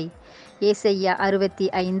கேட்கப்படுவதில்லை. ஏசையா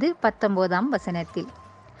 65:19 வசனத்தில்.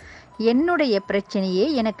 என்னுடைய பிரச்சனையே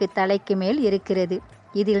எனக்கு தலைக்கு மேல் இருக்கிறது.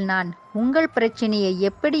 இதில் நான் உங்கள் பிரச்சனையை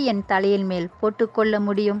எப்படி என் தலையின் மேல் போட்டுக்கொள்ள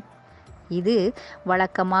முடியும்? இது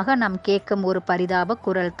வழக்கமாக நாம் கேட்கும் ஒரு பரிதாப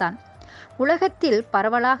குரல்தான். உலகத்தில்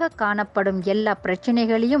பரவலாக காணப்படும் எல்லா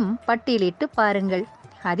பிரச்சனைகளையும் பட்டியலிட்டு பாருங்கள்.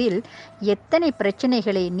 அதில் எத்தனை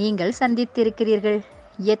பிரச்சனைகளை நீங்கள் சந்தித்திருக்கிறீர்கள்?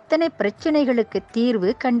 எத்தனை பிரச்சனைகளுக்கு தீர்வு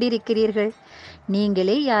கண்டிருக்கிறீர்கள்?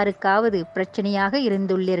 நீங்களே யாருக்காவது பிரச்சனையாக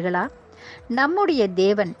இருந்துள்ளீர்களா? நம்முடைய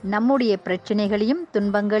தேவன் நம்முடைய பிரச்சனைகளையும்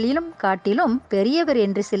துன்பங்களிலும் காட்டிலும் பெரியவர்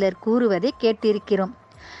என்று சிலர் கூறுவதை கேட்டிருக்கிறோம்.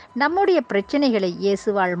 நம்முடைய பிரச்சனைகளை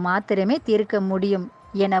இயேசுவால் மாத்திரமே தீர்க்க முடியும்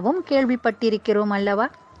எனவும் கேள்விப்பட்டிருக்கிறோம் அல்லவா?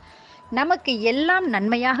 நமக்கு எல்லாம்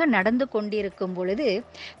நன்மையாக நடந்து கொண்டிருக்கும் பொழுது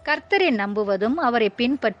கர்த்தரை நம்புவதும் அவரை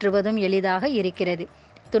பின்பற்றுவதும் எளிதாக இருக்கிறது.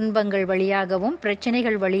 துன்பங்கள் வழியாகவும்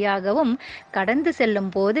பிரச்சனைகள் வழியாகவும் கடந்து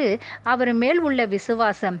செல்லும் போது அவர் மேல் உள்ள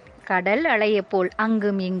விசுவாசம் கடல் அலையை போல்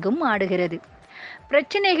அங்கும் இங்கும் ஆடுகிறது.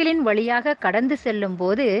 பிரச்சனைகளின் வழியாக கடந்து செல்லும்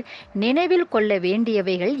போது நினைவில் கொள்ள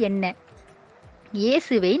வேண்டியவைகள் என்ன?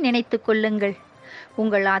 இயேசுவை நினைத்து கொள்ளுங்கள்.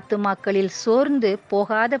 உங்கள் ஆத்துமாக்களில் சோர்ந்து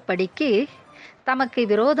போகாத படிக்கு தமக்கு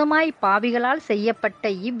விரோதமாய் பாவிகளால் செய்யப்பட்ட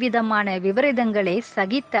இவ்விதமான விபரீதங்களை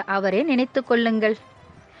சகித்த அவரை நினைத்து கொள்ளுங்கள்.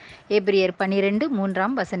 எபிரியர்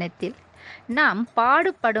 12:3 வசனத்தில். நாம்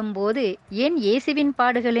பாடுபடும் போது ஏன் இயேசுவின்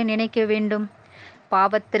பாடுகளை நினைக்க வேண்டும்?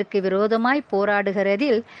 பாவத்திற்கு விரோதமாய்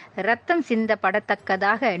போராடுகிறதில் இரத்தம்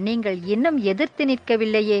சிந்தப்படத்தக்கதாக நீங்கள் இன்னும் எதிர்த்து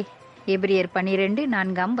நிற்கவில்லையே. எபிரியர்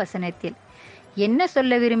 12:4 வசனத்தில். என்ன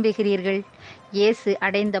சொல்ல விரும்புகிறீர்கள்? இயேசு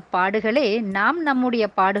அடைந்த பாடுகளே நாம் நம்முடைய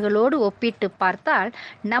பாடுகளோடு ஒப்பிட்டு பார்த்தால்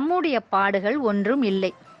நம்முடைய பாடுகள் ஒன்றும்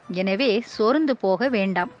இல்லை. எனவே சோர்ந்து போக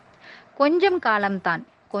வேண்டாம். கொஞ்சம் காலம்தான்.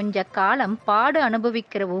 கொஞ்ச காலம் பாடு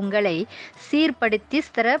அனுபவிக்கிற உங்களை சீர்படுத்தி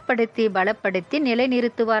ஸ்திரப்படுத்தி பலப்படுத்தி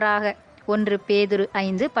நிலைநிறுத்துவாராக. 1 பேதுரு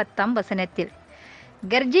 5:10 வசனத்தில்.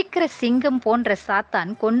 கர்ஜிக்கிற சிங்கம் போன்ற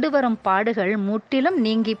சாத்தான் கொண்டு வரும் பாடுகள் முற்றிலும்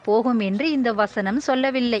நீங்கி போகும் என்று இந்த வசனம்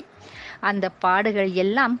சொல்லவில்லை. அந்த பாடுகள்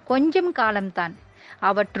எல்லாம் கொஞ்சம் காலம்தான்.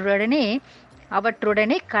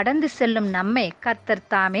 அவற்றுடனே கடந்து செல்லும் நம்மை கர்த்தர்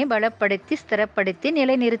தாமே பலப்படுத்தி ஸ்திரப்படுத்தி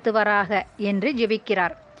நிலைநிறுத்துவாராக என்று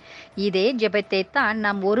ஜெபிக்கிறார். இதே ஜெபத்தை தான்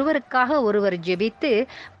நாம் ஒருவருக்காக ஒருவர் ஜெபித்து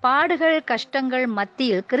பாடுகள் கஷ்டங்கள்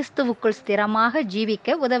மத்தியில் கிறிஸ்துவுக்குள் ஸ்திரமாக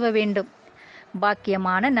ஜீவிக்க உதவ வேண்டும்.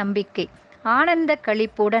 பாக்கியமான நம்பிக்கை. ஆனந்த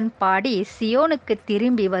களிப்புடன் பாடி சியோனுக்கு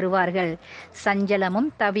திரும்பி வருவார்கள், சஞ்சலமும்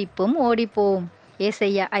தவிப்பும் ஓடிப்போம்.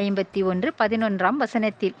 ஏசாயா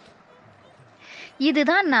 51:11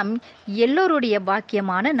 இதுதான் நம் எல்லோருடைய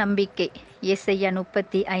பாக்கியமான நம்பிக்கை. ஏசாயா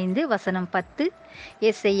 35:10,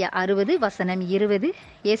 ஏசாயா 60:20,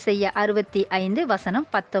 ஏசாயா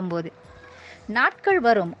 65:19. நாட்கள்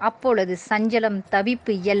வரும், அப்பொழுது சஞ்சலம்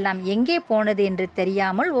தவிப்பு எல்லாம் எங்கே போனது என்று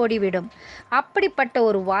தெரியாமல் ஓடிவிடும். அப்படிப்பட்ட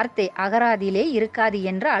ஒரு வார்த்தை அகராதியிலே இருக்காது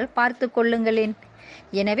என்றால் பார்த்து கொள்ளுங்களேன்.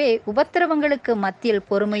 எனவே உபத்திரவங்களுக்கு மத்தியில்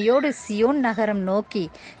பொறுமையோடு சியோன் நகரம் நோக்கி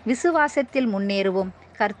விசுவாசத்தில் முன்னேறுவோம்.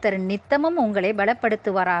 கர்த்தர் நித்தமும் உங்களை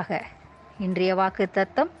பலப்படுத்துவாராக. இன்றைய வாக்கு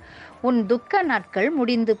தத்தம், உன் துக்க நாட்கள்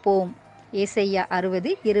முடிந்து போம். ஏசாயா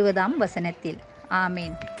 60:20.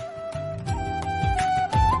 ஆமேன்.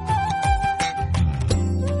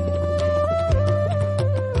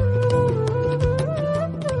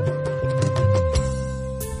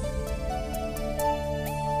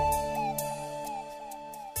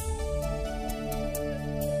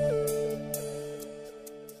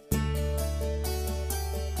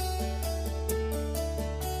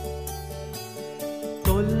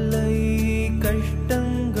 தொல்லை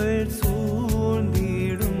கஷ்டங்கள்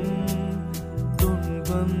சூழ்ந்திடும்,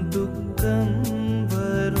 துன்பம் துக்கம்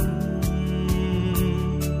வரும்,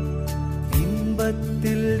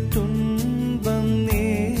 இன்பத்தில் துன்பம்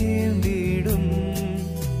நேர்ந்திடும்,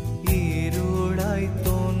 ஈருளாய்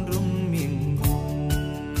தோன்றும் எங்கும்,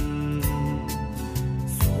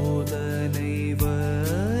 சோதனை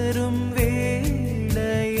வரும்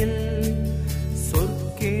வேளையில்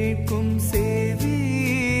சொற்கேட்கும்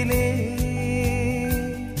சேவிலே,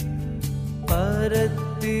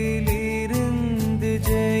 பரத்திலிருந்து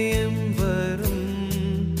ஜெயம் வரும்,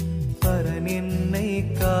 பரன் என்னை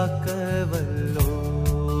காக்கவல்லோ,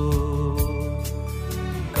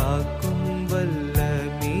 காக்கும் வல்ல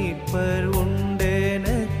மீட்பர்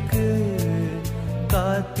உண்டெனக்கு,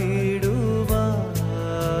 காத்திடுவார்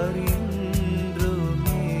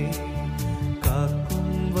என்றுமே,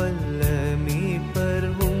 காக்கும் வல்ல மீட்பர்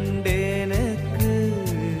உண்டெனக்கு,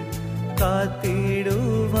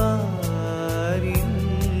 காத்திடுவார்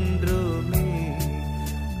என்றுமே,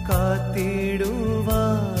 காத்திடுவார்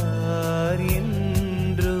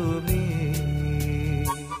என்றுமே.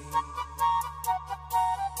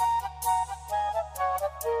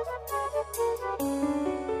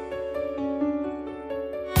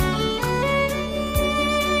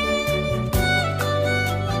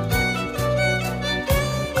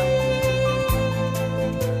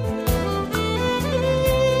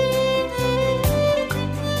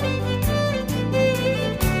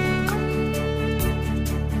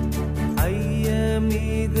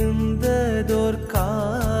 ஐயமிகுந்ததோர்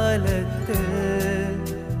காலத்து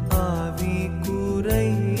ஆவி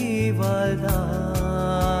குறைவாதான்,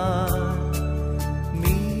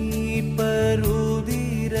 மீட்பருதிர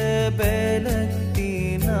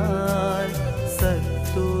பலத்தினால்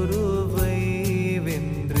சத்துருவை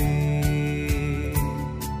வென்றே,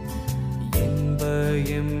 என்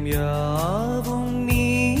பயம் யாவும்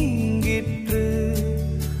நீங்கிற்று,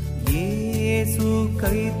 இயேசு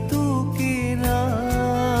கை தூக்கினார்,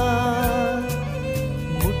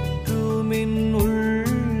 முற்றுமின்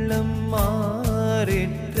உள்ளம்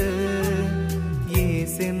மாறிட்டு,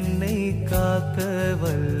 இயேசென்னை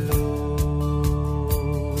காக்கவல்லோ,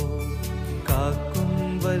 காக்கும்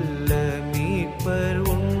வல்ல மீட்பர்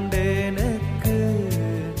உண்டெனக்கு,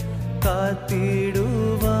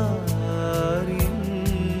 காத்திடுவார்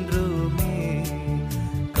என்றுமே,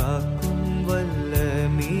 காக்கும் வல்ல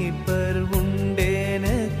மீட்பர்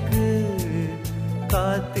உண்டெனக்கு,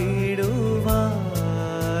 காத்திடுவார்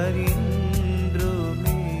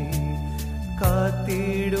என்றுமே,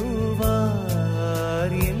 காத்திடுவார்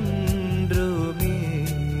என்றுமே.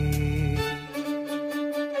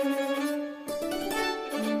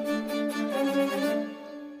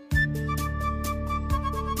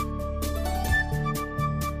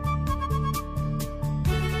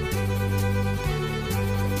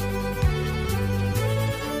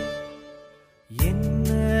 என்ன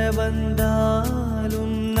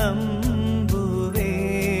வந்தாலும் நம்புவேன்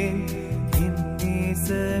என் நேச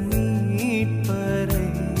மீட்பரை,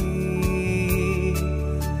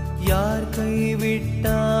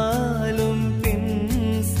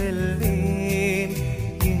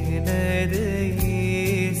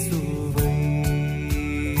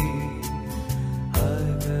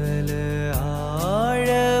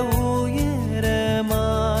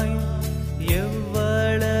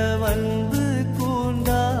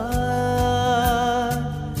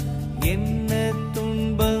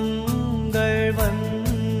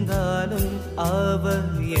 அவர்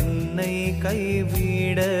என்னை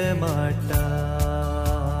கைவிட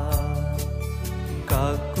மாட்டார்.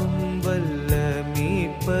 காக்கும் வல்ல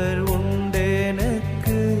மீட்பர்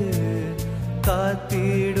உண்டெனக்கு,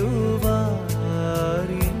 காத்திடுவார்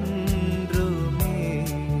என்றுமே.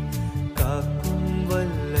 காக்கும்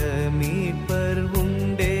வல்ல மீட்பர்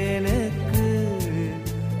உண்டெனக்கு,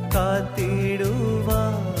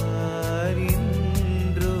 காத்திடுவார்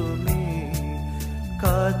என்றுமே.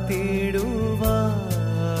 காத்திடுவார்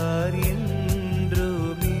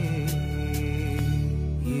என்றுமே.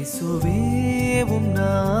 இயேசுவே உம்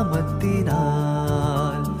நாமத்தினால்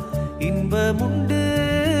இன்பமுண்டு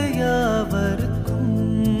யாவருக்கும்.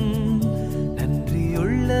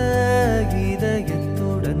 நன்றியுள்ள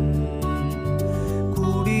இதயத்துடன்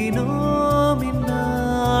கூடினோம்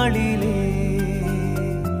இந்நாளிலே.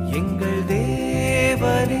 எங்கள்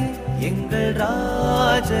தேவனே எங்கள்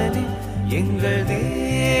ராஜனே, எங்கள்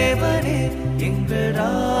தேவனே எங்கள்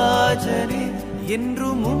ராஜனே,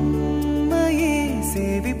 என்றும் உம்மையே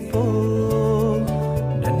சேவிப்போம்.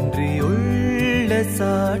 நன்றியுள்ள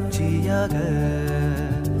சாட்சியாக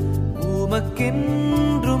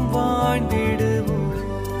உமக்கென்றும் வாழ்ந்திடுவோம்.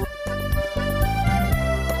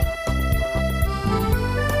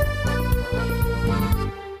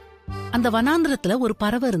 அந்த வனாந்திரத்துல ஒரு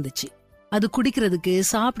பறவை இருந்துச்சு. அது குடிக்கிறதுக்கு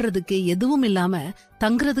சாப்பிடுறதுக்கு எதுவும் இல்லாம,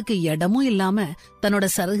 தங்குறதுக்கு இடமும் இல்லாம, தன்னோட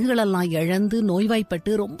சருகுகளெல்லாம் இழந்து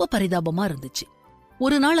நோய்வாய்ப்பட்டு ரொம்ப பரிதாபமா இருந்துச்சு.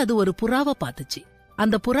 ஒரு நாள் அது ஒரு புறாவை பார்த்துச்சு.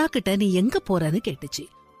 அந்த புறா கிட்ட நீ எங்க போறன்னு கேட்டுச்சு.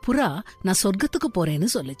 புறா நான் சொர்க்கத்துக்கு போறேன்னு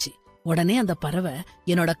சொல்லுச்சு. உடனே அந்த பறவை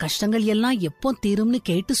என்னோட கஷ்டங்கள் எல்லாம் எப்போ தீரும்னு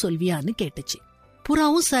கேட்டு சொல்வியான்னு கேட்டுச்சு.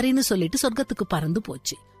 புறாவும் சரின்னு சொல்லிட்டு சொர்க்கத்துக்கு பறந்து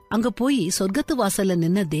போச்சு. அங்க போய் சொர்க்கத்து வாசல்ல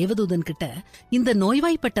நின்ன தேவதூதன் கிட்ட இந்த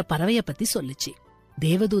நோய்வாய்ப்பட்ட பறவைய பத்தி சொல்லுச்சு.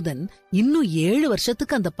 தேவதூதன் இன்னும் 7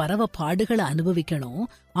 வருஷத்துக்கு அந்த பறவை பாடுகளை அனுபவிக்கணும்,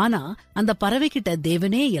 ஆனா அந்த பறவை கிட்ட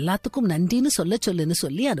தேவனே எல்லாத்துக்கும் நன்றின்னு சொல்லுன்னு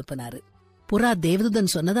சொல்லி அனுப்புனாரு. புறா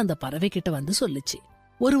தேவதூதன் சொன்னது அந்த பறவை கிட்ட வந்து சொல்லுச்சு.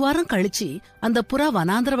 ஒரு வாரம் கழிச்சு அந்த புறா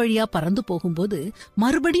வனாந்திர வழியா பறந்து போகும்போது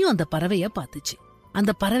மறுபடியும் அந்த பறவைய பாத்துச்சு.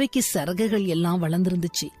 அந்த பறவைக்கு சரகுகள் எல்லாம்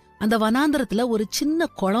வளர்ந்துருந்துச்சு. அந்த வனாந்திரத்துல ஒரு சின்ன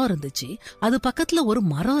குளம் இருந்துச்சு. அது பக்கத்துல ஒரு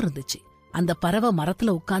மரம் இருந்துச்சு. அந்த பறவை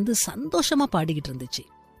மரத்துல உட்கார்ந்து சந்தோஷமா பாடிக்கிட்டு இருந்துச்சு.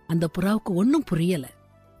 அந்த புறாவுக்கு ஒன்னும் புரியல.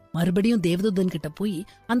 மறுபடியும் தேவதூதன் கிட்ட போய்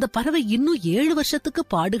அந்த பறவை இன்னும் 7 வருஷத்துக்கு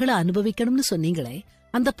பாடுகளை அனுபவிக்கணும்னு சொன்னீங்களே,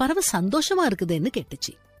 அந்த பறவை சந்தோஷமா இருக்குதுன்னு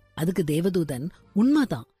கேட்டுச்சு. அதுக்கு தேவதூதன்,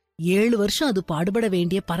 உண்மைதான், 7 வருஷம் அது பாடுபட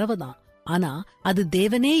வேண்டிய பறவைதான். ஆனா அது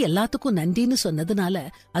தேவனே எல்லாத்துக்கும் நன்றின்னு சொன்னதுனால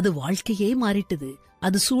அது வாழ்க்கையே மாறிட்டுது.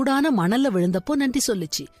 அது சூடான மணல்ல விழுந்தப்போ நன்றி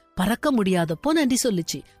சொல்லுச்சு, பறக்க முடியாதப்போ நன்றி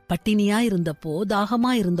சொல்லுச்சு, பட்டினியா இருந்தப்போ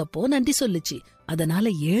தாகமா இருந்தப்போ நன்றி சொல்லுச்சு. அதனால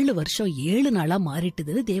 7 வருஷம் 7 நாளா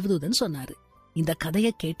மாறிட்டுதுன்னு தேவதூதன் சொன்னாரு. இந்த கதைய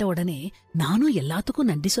கேட்ட உடனே நானும் எல்லாத்துக்கும்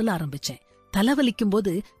நன்றி சொல்ல ஆரம்பிச்சேன். தலைவலிக்கும்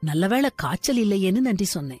போது நல்லவேளை காய்ச்சல் இல்லையேன்னு நன்றி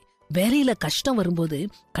சொன்னேன். வேலையில கஷ்டம் வரும்போது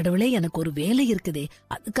கடவுளே எனக்கு ஒரு வேலை இருக்குதே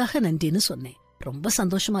அதுக்காக நன்றின்னு சொன்னேன். ரொம்ப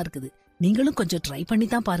சந்தோஷமா இருக்குது. நீங்களும் கொஞ்சம் ட்ரை பண்ணி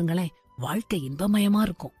தான் பாருங்களேன், வாழ்க்கை இன்பமயமா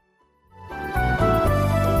இருக்கும்.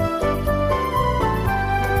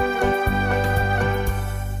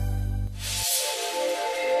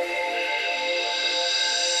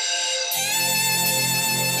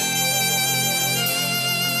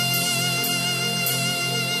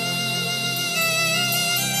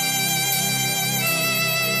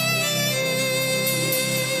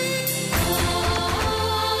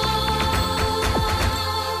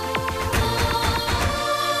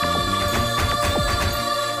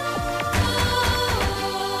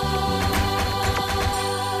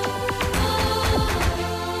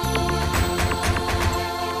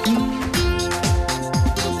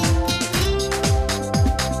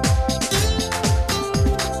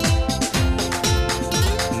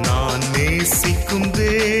 நேசிக்கும்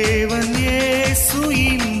தேவன் இயேசு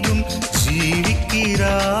இன்றும்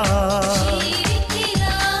ஜீவிக்கிறார்.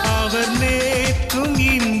 அவர் நேற்றும்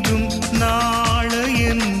இன்றும் நாளை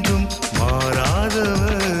என்றும்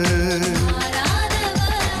மாறாதவர்.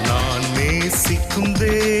 நான் நேசிக்கும்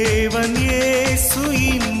தேவன் இயேசு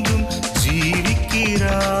இன்றும்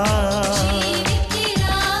ஜீவிக்கிறார்.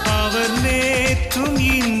 அவர் நேற்றும்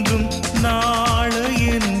இன்றும் நாளை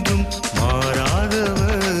என்றும் மாறாதவர்.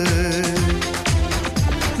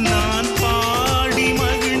 நான் பாடி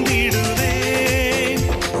மகிழ்ந்திடுவேன்,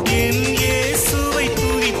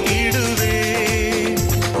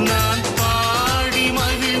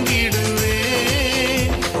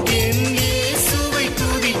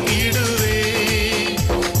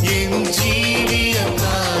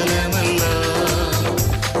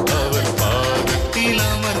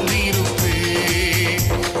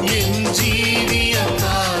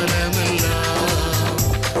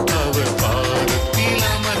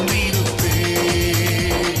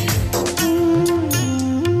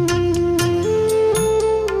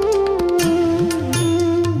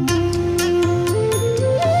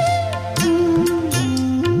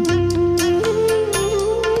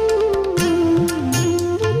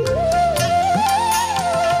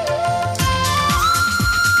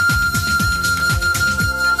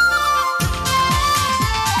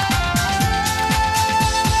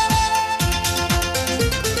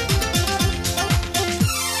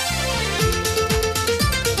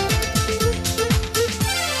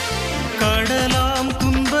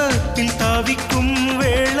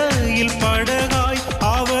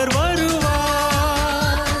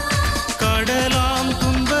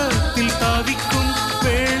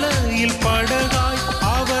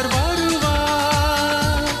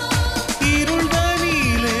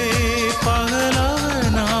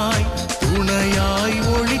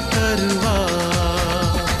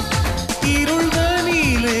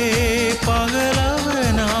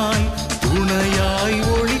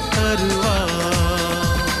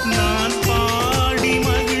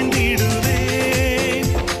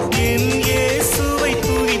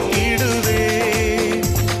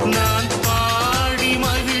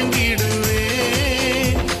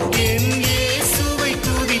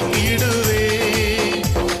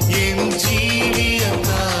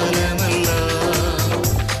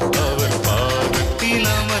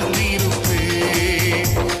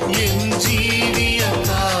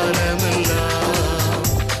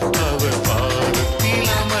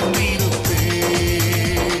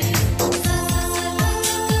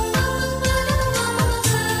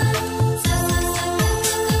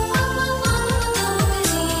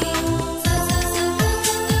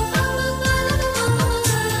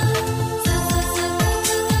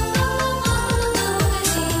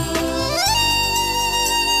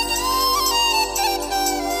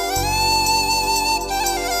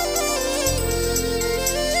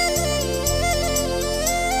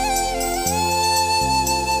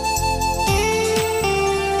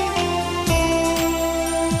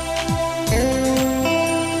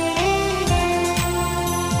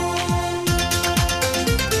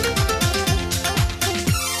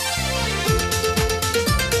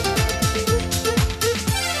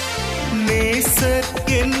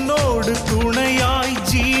 என்னோடு துணையாய்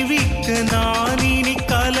ஜீவிக்க நான் இனி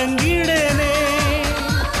கலங்கிடனே.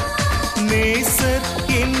 நேசர்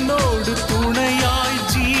என்னோடு துணையாய்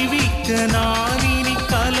ஜீவிக்க நான் இனி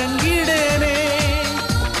கலங்கிடனே.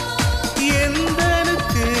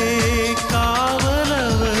 எந்தனுக்கு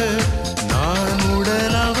காவலவர், நான்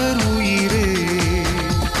உடல் அவர் உயிரே.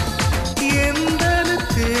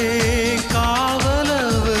 எந்தனுக்கு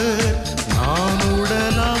காவலவர், நான்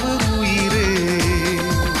உடல் அவர் உயிரே.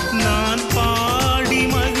 நான் பாடி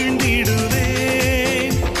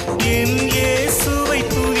மகிழ்ந்திடுவேன், என் இயேசுவை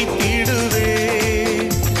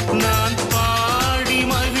துதித்திடுவேன். நான் பாடி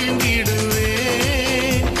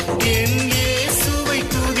மகிழ்ந்திடுவேன், என் இயேசுவை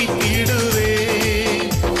துதித்திடுவேன்.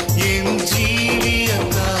 என் ஜீவிய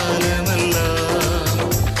காலமெல்லாம்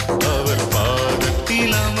அவர்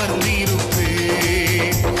பாதத்தில்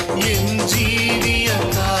அமர்ந்திருப்பேன். என் ஜீவிய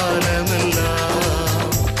காலமெல்லாம்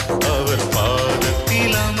அவர்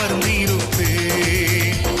பாதத்தில் அமர்ந்திருப்பேன்.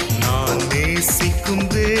 நான் நேசிக்கும்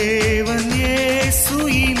தேவன் இயேசு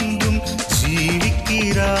இன்றும்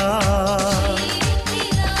ஜீவிக்கிறார்.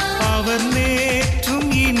 அவர் நேற்றும்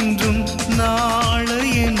இன்றும் நாளை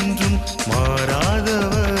என்றும்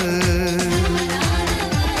மாறாதவர்.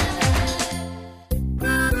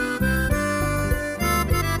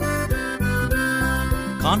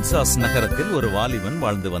 கான்சாஸ் நகரத்தில் ஒரு வாலிபன்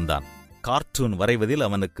வாழ்ந்து வந்தான். கார்ட்டூன் வரைவதில்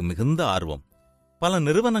அவனுக்கு மிகுந்த ஆர்வம். பல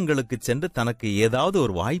நிறுவனங்களுக்கு சென்று தனக்கு ஏதாவது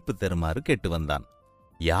ஒரு வாய்ப்பு தருமாறு கேட்டு வந்தான்.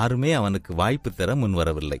 யாருமே அவனுக்கு வாய்ப்பு தர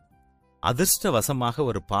முன்வரவில்லை. அதிர்ஷ்டவசமாக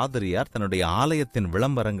ஒரு பாதிரியார் தன்னுடைய ஆலயத்தின்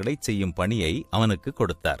விளம்பரங்களை செய்யும் பணியை அவனுக்கு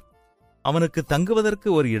கொடுத்தார். அவனுக்கு தங்குவதற்கு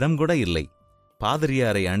ஒரு இடம் கூட இல்லை.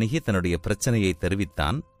 பாதிரியாரை அணுகி தன்னுடைய பிரச்சனையை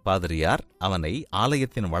தெரிவித்தான். பாதிரியார் அவனை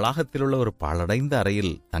ஆலயத்தின் வளாகத்திலுள்ள ஒரு பாழடைந்த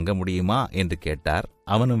அறையில் தங்க முடியுமா என்று கேட்டார்.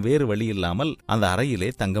 அவனும் வேறு வழியில்லாமல் அந்த அறையிலே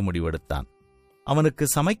தங்க முடிவெடுத்தான். அவனுக்கு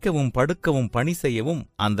சமைக்கவும் படுக்கவும் பணி செய்யவும்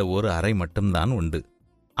அந்த ஒரு அறை மட்டும்தான் உண்டு.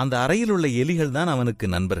 அந்த அறையிலுள்ள எலிகள்தான் அவனுக்கு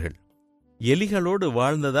நண்பர்கள். எலிகளோடு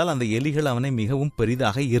வாழ்ந்ததால் அந்த எலிகள் அவனை மிகவும்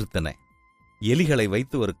பெரிதாக ஈர்த்தன. எலிகளை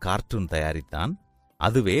வைத்து ஒரு கார்ட்டூன் தயாரித்தான்.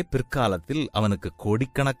 அதுவே பிற்காலத்தில் அவனுக்கு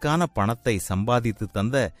கோடிக்கணக்கான பணத்தை சம்பாதித்து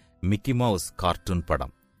தந்த மிக்கி மவுஸ் கார்ட்டூன்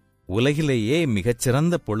படம். உலகிலேயே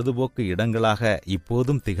மிகச்சிறந்த பொழுதுபோக்கு இடங்களாக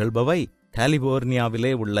இப்போதும் திகழ்பவை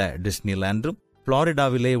கலிபோர்னியாவிலே உள்ள டிஸ்னிலாண்டும்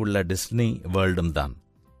புளோரிடாவிலே உள்ள டிஸ்னி வேர்ல்டும் தான்.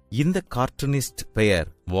 இந்த கார்ட்டூனிஸ்ட் பெயர்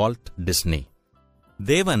வால்ட் டிஸ்னி.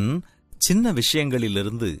 தேவன் சின்ன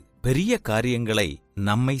விஷயங்களிலிருந்து பெரிய காரியங்களை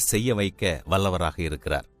நம்மை செய்ய வைக்க வல்லவராக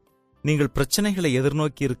இருக்கிறார். நீங்கள் பிரச்சனைகளை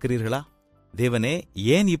எதிர்நோக்கி இருக்கிறீர்களா? தேவனே,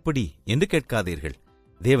 ஏன் இப்படி என்று கேட்காதீர்கள்.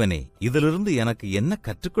 தேவனே, இதிலிருந்து எனக்கு என்ன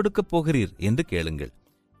கற்றுக் கொடுக்கப் போகிறீர் என்று கேளுங்கள்.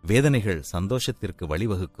 வேதனைகள் சந்தோஷத்திற்கு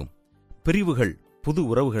வழிவகுக்கும். பிரிவுகள் புது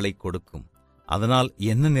உறவுகளை கொடுக்கும். அதனால்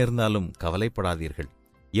என்ன நேர்ந்தாலும் கவலைப்படாதீர்கள்.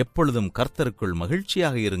 எப்பொழுதும் கர்த்தருக்குள்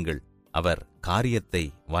மகிழ்ச்சியாக இருங்கள். அவர் காரியத்தை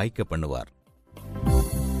வாய்க்க பண்ணுவார்.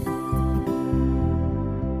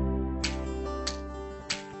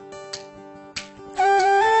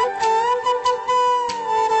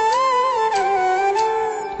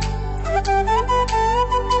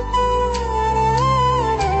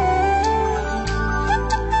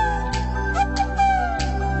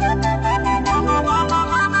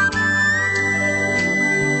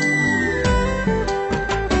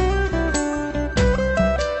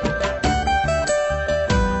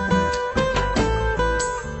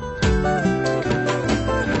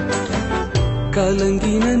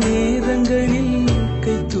 கலங்கின நேரங்களில்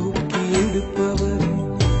கை தூக்கி எடுப்பவர்,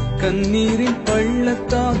 கண்ணீரின்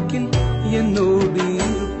பள்ளத்தாக்கில் என்னோடு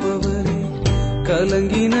இருப்பவரே.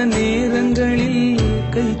 கலங்கின நேரங்களில்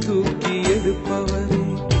கை தூக்கி எடுப்பவரே,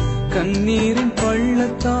 கண்ணீரின்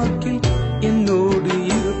பள்ளத்தாக்கில் என்னோடு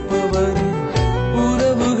இருப்பவரே.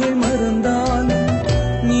 உறவுகள் மறந்தாலும்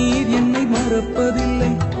நீர் என்னை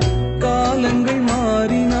மறப்பதில்லை. காலங்கள்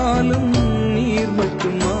மாறினாலும் நீர்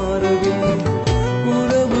மட்டும் மாறவில்லை.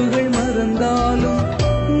 உறவுகள் மறந்தாலும்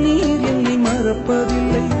நீர் என்னை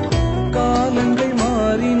மறப்பதில்லை. காலங்கள்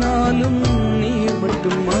மாறினாலும் நீர்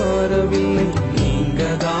மட்டும் மாறவில்லை.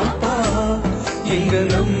 நீங்கதாப்பா எங்க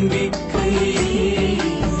நம்பிக்கை,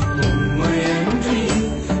 உண்மையன்றி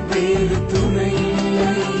வேறு துணை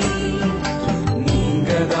இல்லை.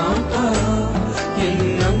 நீங்கதாப்பா என்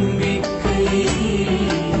நம்பிக்கை,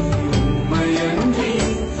 உண்மையன்றி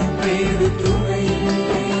வேறு துணை இல்லை.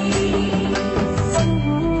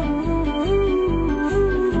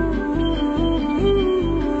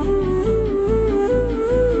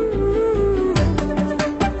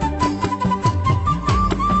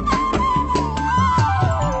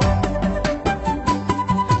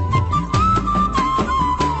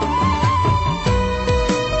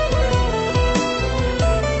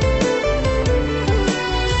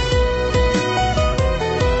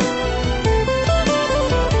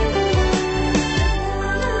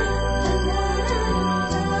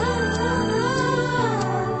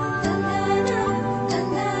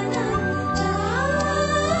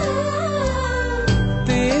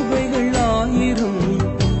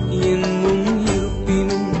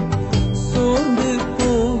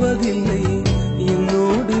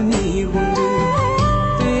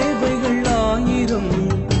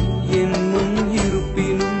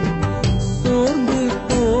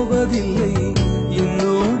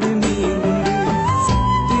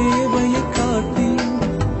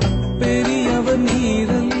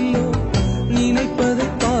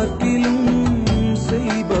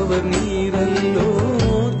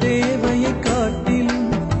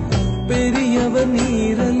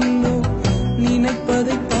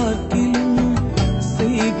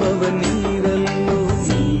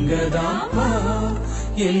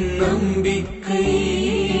 என் நம்பிக்கை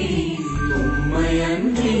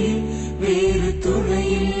உம்மையன்றி வேறு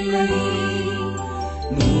துணையில்லை.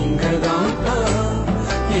 நீங்கதான்ப்பா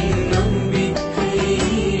என் நம்பிக்கை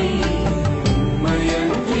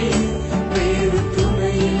உம்மையன்றி வேறு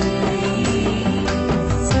துணையில்லை.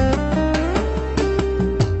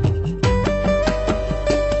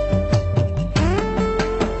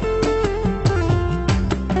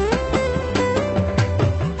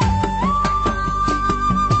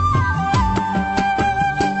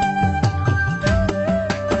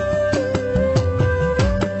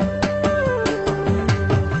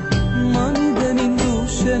 மனிதனின்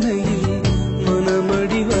தூஷணையில்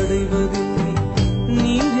மனமடிவடைவதில்லை.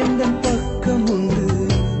 நீர் எந்தன் பக்கம் உண்டு,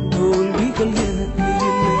 தோல்விகள் எனக்கு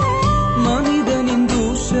இல்லை. மனிதனின்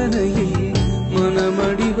தூஷணையில்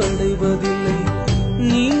மனமடிவடைவதில்லை.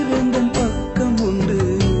 நீர் எந்தன் பக்கம் உண்டு,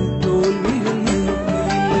 தோல்விகள் எனக்கு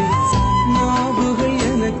இல்லை. நாவுகள்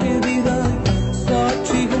எனக்கு எதிராய்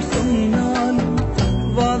சாட்சிகள் சொன்னாலும்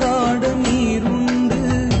வாதாட நீர் உண்டு,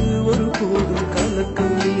 ஒருபோதும்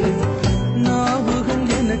கலக்கமில்லை. நாவுகள்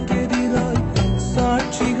எனக்கு எதிராய்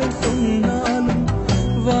சாட்சிகள் சொன்னாலும்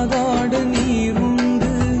வாதாட நீர்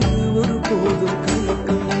உண்டு, ஒருபோதும்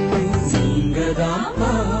கலக்கமில்லை.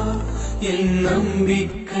 நீங்கதான்ப்பா என்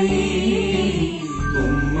நம்பிக்கை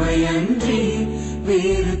உம்மையன்றி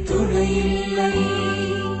வேறு துணையில்லை.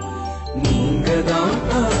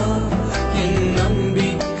 நீங்கதான்ப்பா என்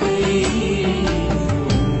நம்பிக்கை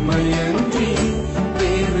உம்மையன்றி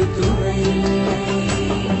வேறு துணையில்லை.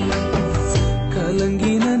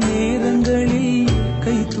 கலங்கின நேரங்களில்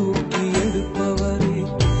கை தூக்கி எடுப்பவரே,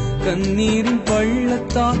 கண்ணீரின்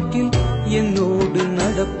பள்ளத்தாக்கில் என்னோடு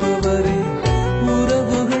நடப்பவரே.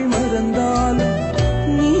 உறவுகள் மறந்தாலும்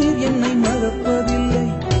நீர் என்னை மறப்பதில்லை.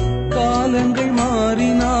 காலங்கள்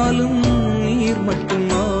மாறினாலும் நீர் மட்டும்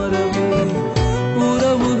மாறவில்லை.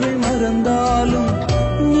 உறவுகள் மறந்தாலும்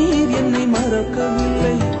நீர் என்னை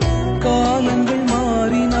மறக்கவில்லை. காலங்கள்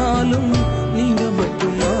மாறினாலும் நீங்க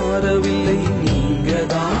மட்டும் மாறவில்லை.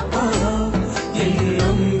 நீங்கதான்ப்பா என்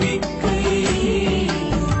நம்பிக்கை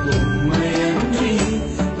உம்மையன்றி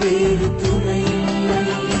வேறு துணையில்லை.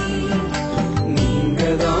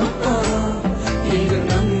 நீங்கதான்ப்பா எங்க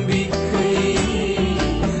நம்பிக்கை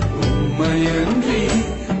உம்மையன்றி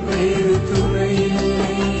வேறு துணையில்லை.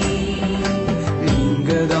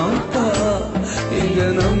 நீங்கதான்ப்பா எங்க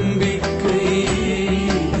நம்பிக்கை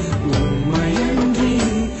உம்மையன்றி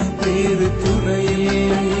வேறு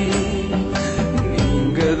துணையில்லை.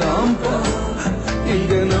 நீங்கதான்ப்பா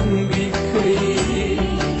எங்க நம்பிக்கை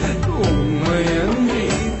உம்மையன்றி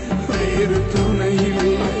வேறு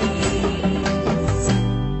துணையில்லை.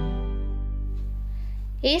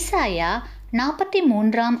 ஏசாயா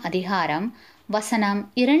 43 அதிகாரம் வசனம்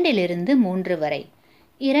 2-3 வரை.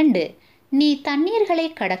 2. நீ தண்ணீர்களை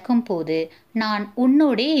கடக்கும் போது நான்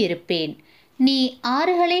உன்னோடே இருப்பேன். நீ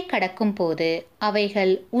ஆறுகளை கடக்கும் போது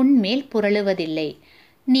அவைகள் உன்மேல் புரளுவதில்லை.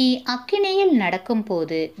 நீ அக்கினியில் நடக்கும்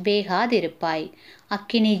போது வேகாதிருப்பாய்.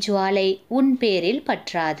 அக்கினி ஜுவாலை உன் பேரில்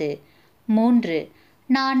பற்றாது. 3.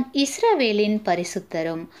 நான் இஸ்ரவேலின்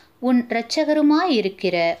பரிசுத்தரும் உன்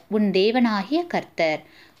இரட்சகருமாயிருக்கிற உன் தேவனாகிய கர்த்தர்.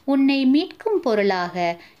 உன்னை மீட்கும் பொருளாக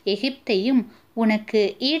எகிப்தையும் உனக்கு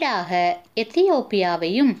ஈடாக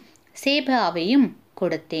எத்தியோப்பியாவையும் சேபாவையும்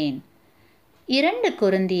கொடுத்தேன். 2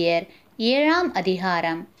 கொரிந்தியர் 7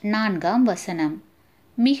 அதிகாரம் 4 வசனம்.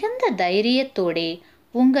 மிகுந்த தைரியத்தோடே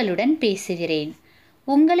உங்களுடன் பேசுகிறேன்.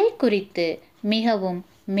 உங்களை குறித்து மிகவும்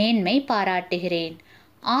மேன்மை பாராட்டுகிறேன்.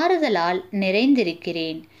 ஆறுதலால்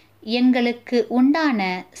நிறைந்திருக்கிறேன். எங்களுக்கு உண்டான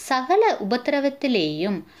சகல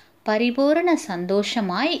உபத்திரவத்திலேயும் பரிபூரண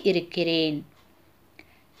சந்தோஷமாய் இருக்கிறேன்.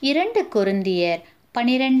 2 கொரிந்தியர்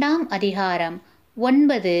 12 அதிகாரம்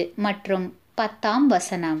 9 மற்றும் 10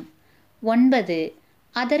 வசனம். 9.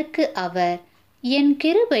 அதற்கு அவர், என்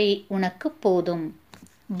கிருபை உனக்கு போதும்,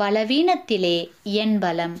 பலவீனத்திலே என்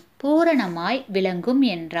பலம் பூரணமாய் விளங்கும்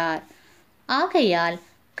என்றார். ஆகையால்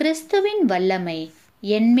கிறிஸ்துவின் வல்லமை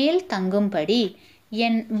என்மேல் தங்கும்படி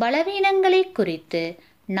என் பலவீனங்களை குறித்து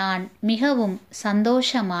நான் மிகவும்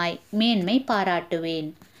சந்தோஷமாய் மேன்மை பாராட்டுவேன்.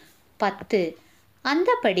 10.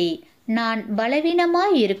 அந்தபடி நான்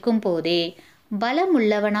பலவீனமாய் இருக்கும் போதே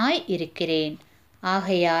பலமுள்ளவனாய் இருக்கிறேன்.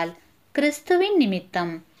 ஆகையால் கிறிஸ்துவின்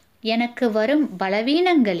நிமித்தம் எனக்கு வரும்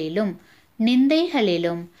பலவீனங்களிலும்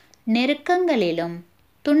நிந்தைகளிலும் நெருக்கங்களிலும்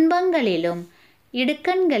துன்பங்களிலும்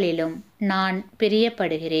இடுக்கண்களிலும் நான்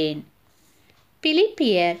பிரியப்படுகிறேன்.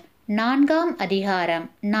 பிலிப்பியர் 4 அதிகாரம்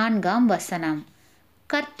 4 வசனம்.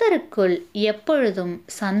 கர்த்தருக்குள் எப்பொழுதும்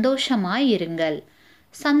சந்தோஷமாயிருங்கள்,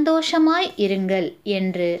 சந்தோஷமாய் இருங்கள்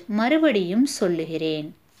என்று மறுபடியும் சொல்லுகிறேன்.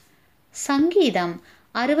 சங்கீதம்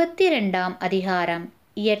 62 அதிகாரம்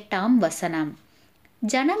 8ஆம் வசனம்.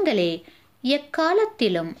 ஜனங்களே,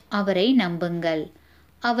 எக்காலத்திலும் அவரை நம்புங்கள்.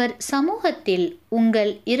 அவர் சமூகத்தில்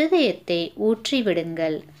உங்கள் இருதயத்தை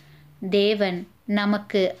ஊற்றிவிடுங்கள். தேவன்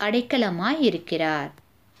நமக்கு அடைக்கலமாயிருக்கிறார்.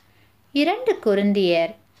 2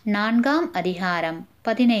 கொரிந்தியர் 4ஆம் அதிகாரம்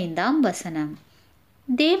 15ஆம் வசனம்.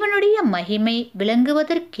 தேவனுடைய மகிமை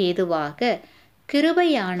விளங்குவதற்கேதுவாக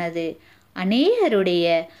கிருபையானது அநேகருடைய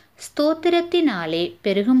ஸ்தோத்திரத்தினாலே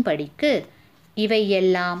பெருகும்படிக்கு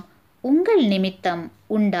இவையெல்லாம் உங்கள் நிமித்தம்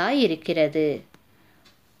உண்டாயிருக்கிறது.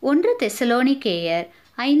 1 தெசலோனிக்கேயர்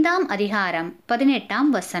 5ஆம் அதிகாரம்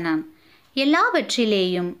 18ஆம் வசனம்.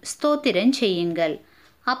 எல்லாவற்றிலேயும் ஸ்தோத்திரம் செய்யுங்கள்.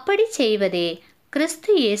 அப்படி செய்வதே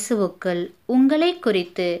கிறிஸ்து இயேசுவுக்குள் உங்களை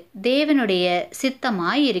குறித்து தேவனுடைய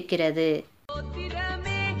சித்தமாயிருக்கிறது.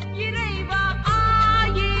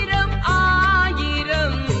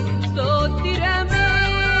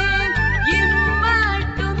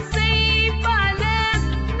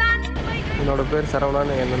 என்னோட பேர்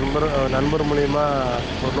சரவணன். என் நண்பர் மூலிமா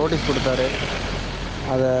ஒரு நோட்டீஸ் கொடுத்தாரு.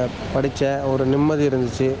 அதை படித்தேன். ஒரு நிம்மதி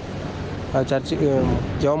இருந்துச்சு. சர்ச்சுக்கு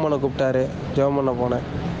ஜெபம் பண்ண கூப்பிட்டாரு. ஜெபம் பண்ண போனேன்.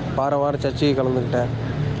 வாரம் சர்ச்சுக்கு கலந்துக்கிட்டேன்.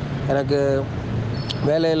 எனக்கு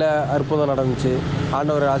வேலையில் அற்புதம் நடந்துச்சு.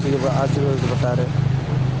 ஆண்டவர் ஆசீர்வதிக்கப்பட்டார்.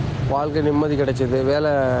 வாழ்க்கை நிம்மதி கிடைச்சிது.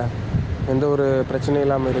 வேலை எந்த ஒரு பிரச்சனையும்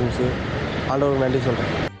இல்லாமல் இருந்துச்சு. ஆண்டவருக்கு நன்றி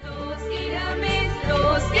சொல்கிறேன்.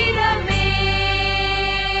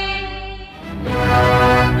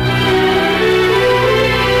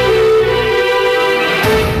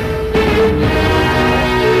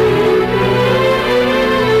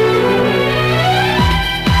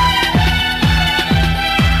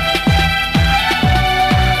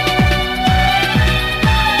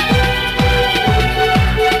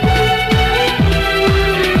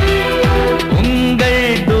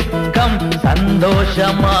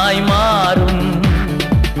 சந்தோஷமாய் மாறும்.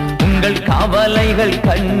 உங்கள் கவலைகள்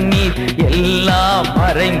கண்ணீர் எல்லாம்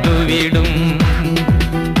மறைந்துவிடும்.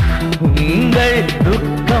 உங்கள்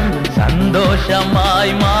துக்கம்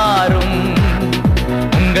சந்தோஷமாய் மாறும்.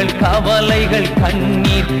 உங்கள் கவலைகள்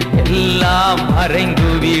கண்ணீர் எல்லாம்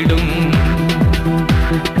மறைந்துவிடும்.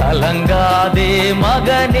 கலங்காதே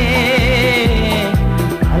மகனே,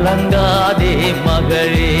 கலங்காதே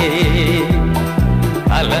மகளே,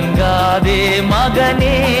 கலங்காதே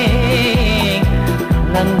மகனே,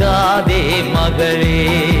 கலங்காதே மகளே.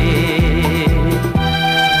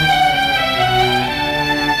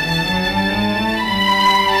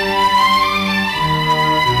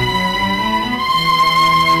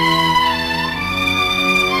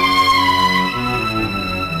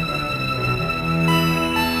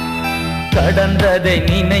 கடந்ததை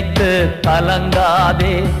நினைத்து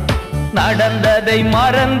கலங்காதே, நடந்ததை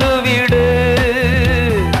மறந்துவிடு.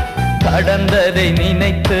 கடந்ததை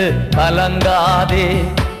நினைத்து கலங்காதே,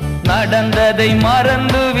 நடந்ததை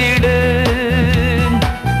மறந்துவிடு.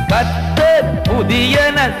 கர்த்தர்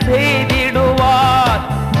புதியன செய்திடுவார்,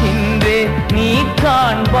 இன்றே நீ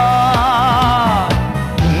காண்பார்,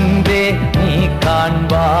 இன்றே நீ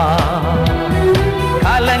காண்பார்.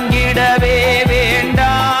 கலங்கிடவே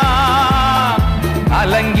வேண்டாம்,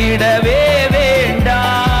 கலங்கிடவே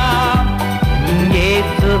வேண்டாம்.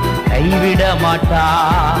 இயேசு கைவிட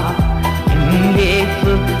மாட்டார்,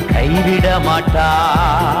 இயேசு கைவிட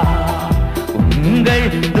மாட்டார். உங்கள்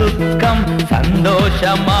துக்கம்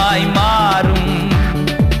சந்தோஷமாய் மாறும்.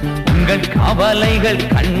 உங்கள் கவலைகள்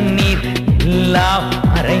கண்ணீர் எல்லாம்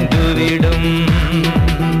மறைந்துவிடும்.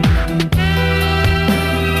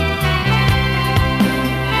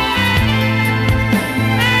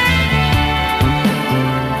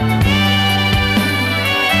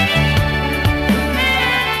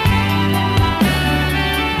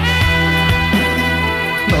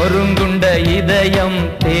 நொறுங்குண்ட இதயம்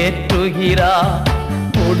தேற்றுகிறார்,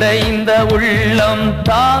 உடைந்த உள்ளம்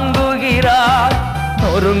தாங்குகிறார்.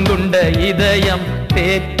 நொறுங்குண்ட இதயம்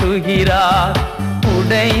தேற்றுகிறார்,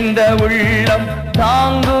 உடைந்த உள்ளம்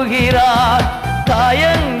தாங்குகிறார்.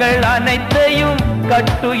 காயங்கள் அனைத்தையும்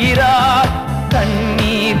கட்டுகிறார்,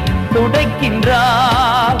 கண்ணீர்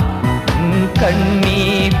துடைக்கின்றார்,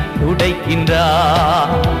 கண்ணீர்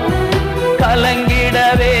துடைக்கின்றார்.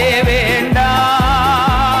 கலங்கிடவே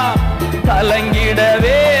வேண்டாம்,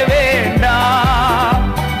 கலங்கிடவே வேண்டாம்.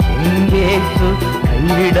 என் இயேசு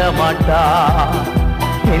கைவிட மாட்டார்,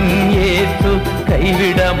 என் இயேசு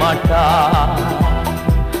கைவிட மாட்டார்.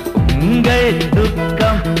 உங்கள்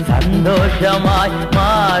துக்கம் சந்தோஷமாய்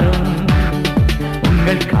மாறும்.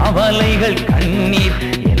 உங்கள் கவலைகள் கண்ணீர்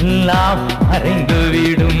எல்லாம்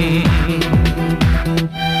மறைந்துவிடும்.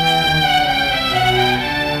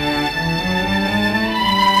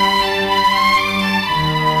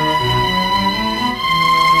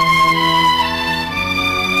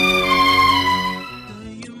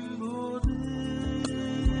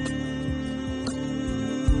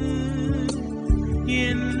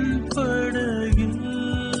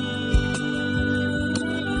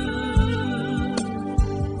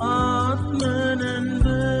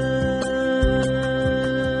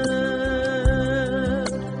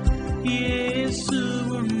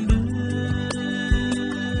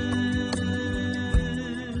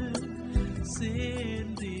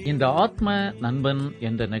 இந்த ஆத்ம நண்பன்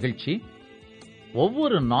என்ற நிகழ்ச்சி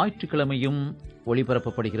ஒவ்வொரு ஞாயிற்றுக்கிழமையும்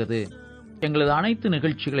ஒளிபரப்பப்படுகிறது. எங்களது அனைத்து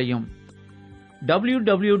நிகழ்ச்சிகளையும்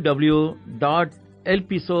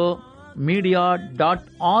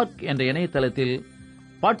www.elpisomedia.org என்ற இணையதளத்தில்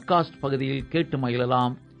பாட்காஸ்ட் பகுதியில் கேட்டு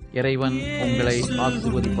மகிழலாம். இறைவன் உங்களை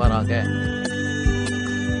ஆசீர்வதிப்பாராக.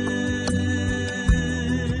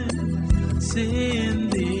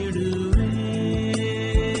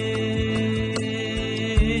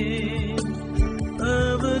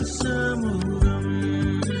 அவர் சமூகம்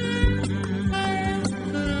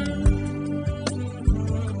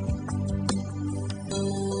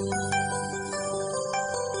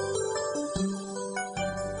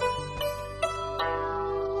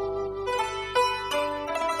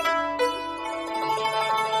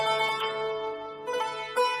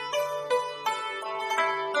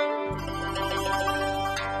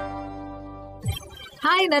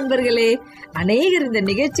ஹாய் நண்பர்களே, அநேகர் இந்த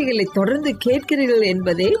நிகழ்ச்சிகளை தொடர்ந்து கேட்கிறீர்கள்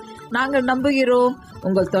என்பதை நாங்கள் நம்புகிறோம்.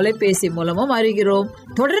 உங்கள் தொலைபேசி மூலமும் அறிகிறோம்.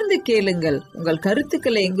 தொடர்ந்து கேளுங்கள். உங்கள்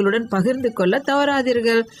கருத்துக்களை எங்களுடன் பகிர்ந்து கொள்ள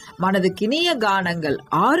தவறாதீர்கள். மனதுக்கினிய கானங்கள்,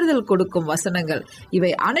 ஆறுதல் கொடுக்கும் வசனங்கள்,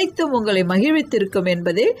 இவை அனைத்தும் உங்களை மகிழ்வித்திருக்கும்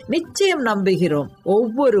என்பதை நிச்சயம் நம்புகிறோம்.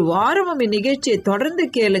 ஒவ்வொரு வாரமும் இந்நிகழ்ச்சியை தொடர்ந்து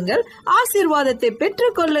கேளுங்கள். ஆசீர்வாதத்தை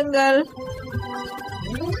பெற்றுக் கொள்ளுங்கள்.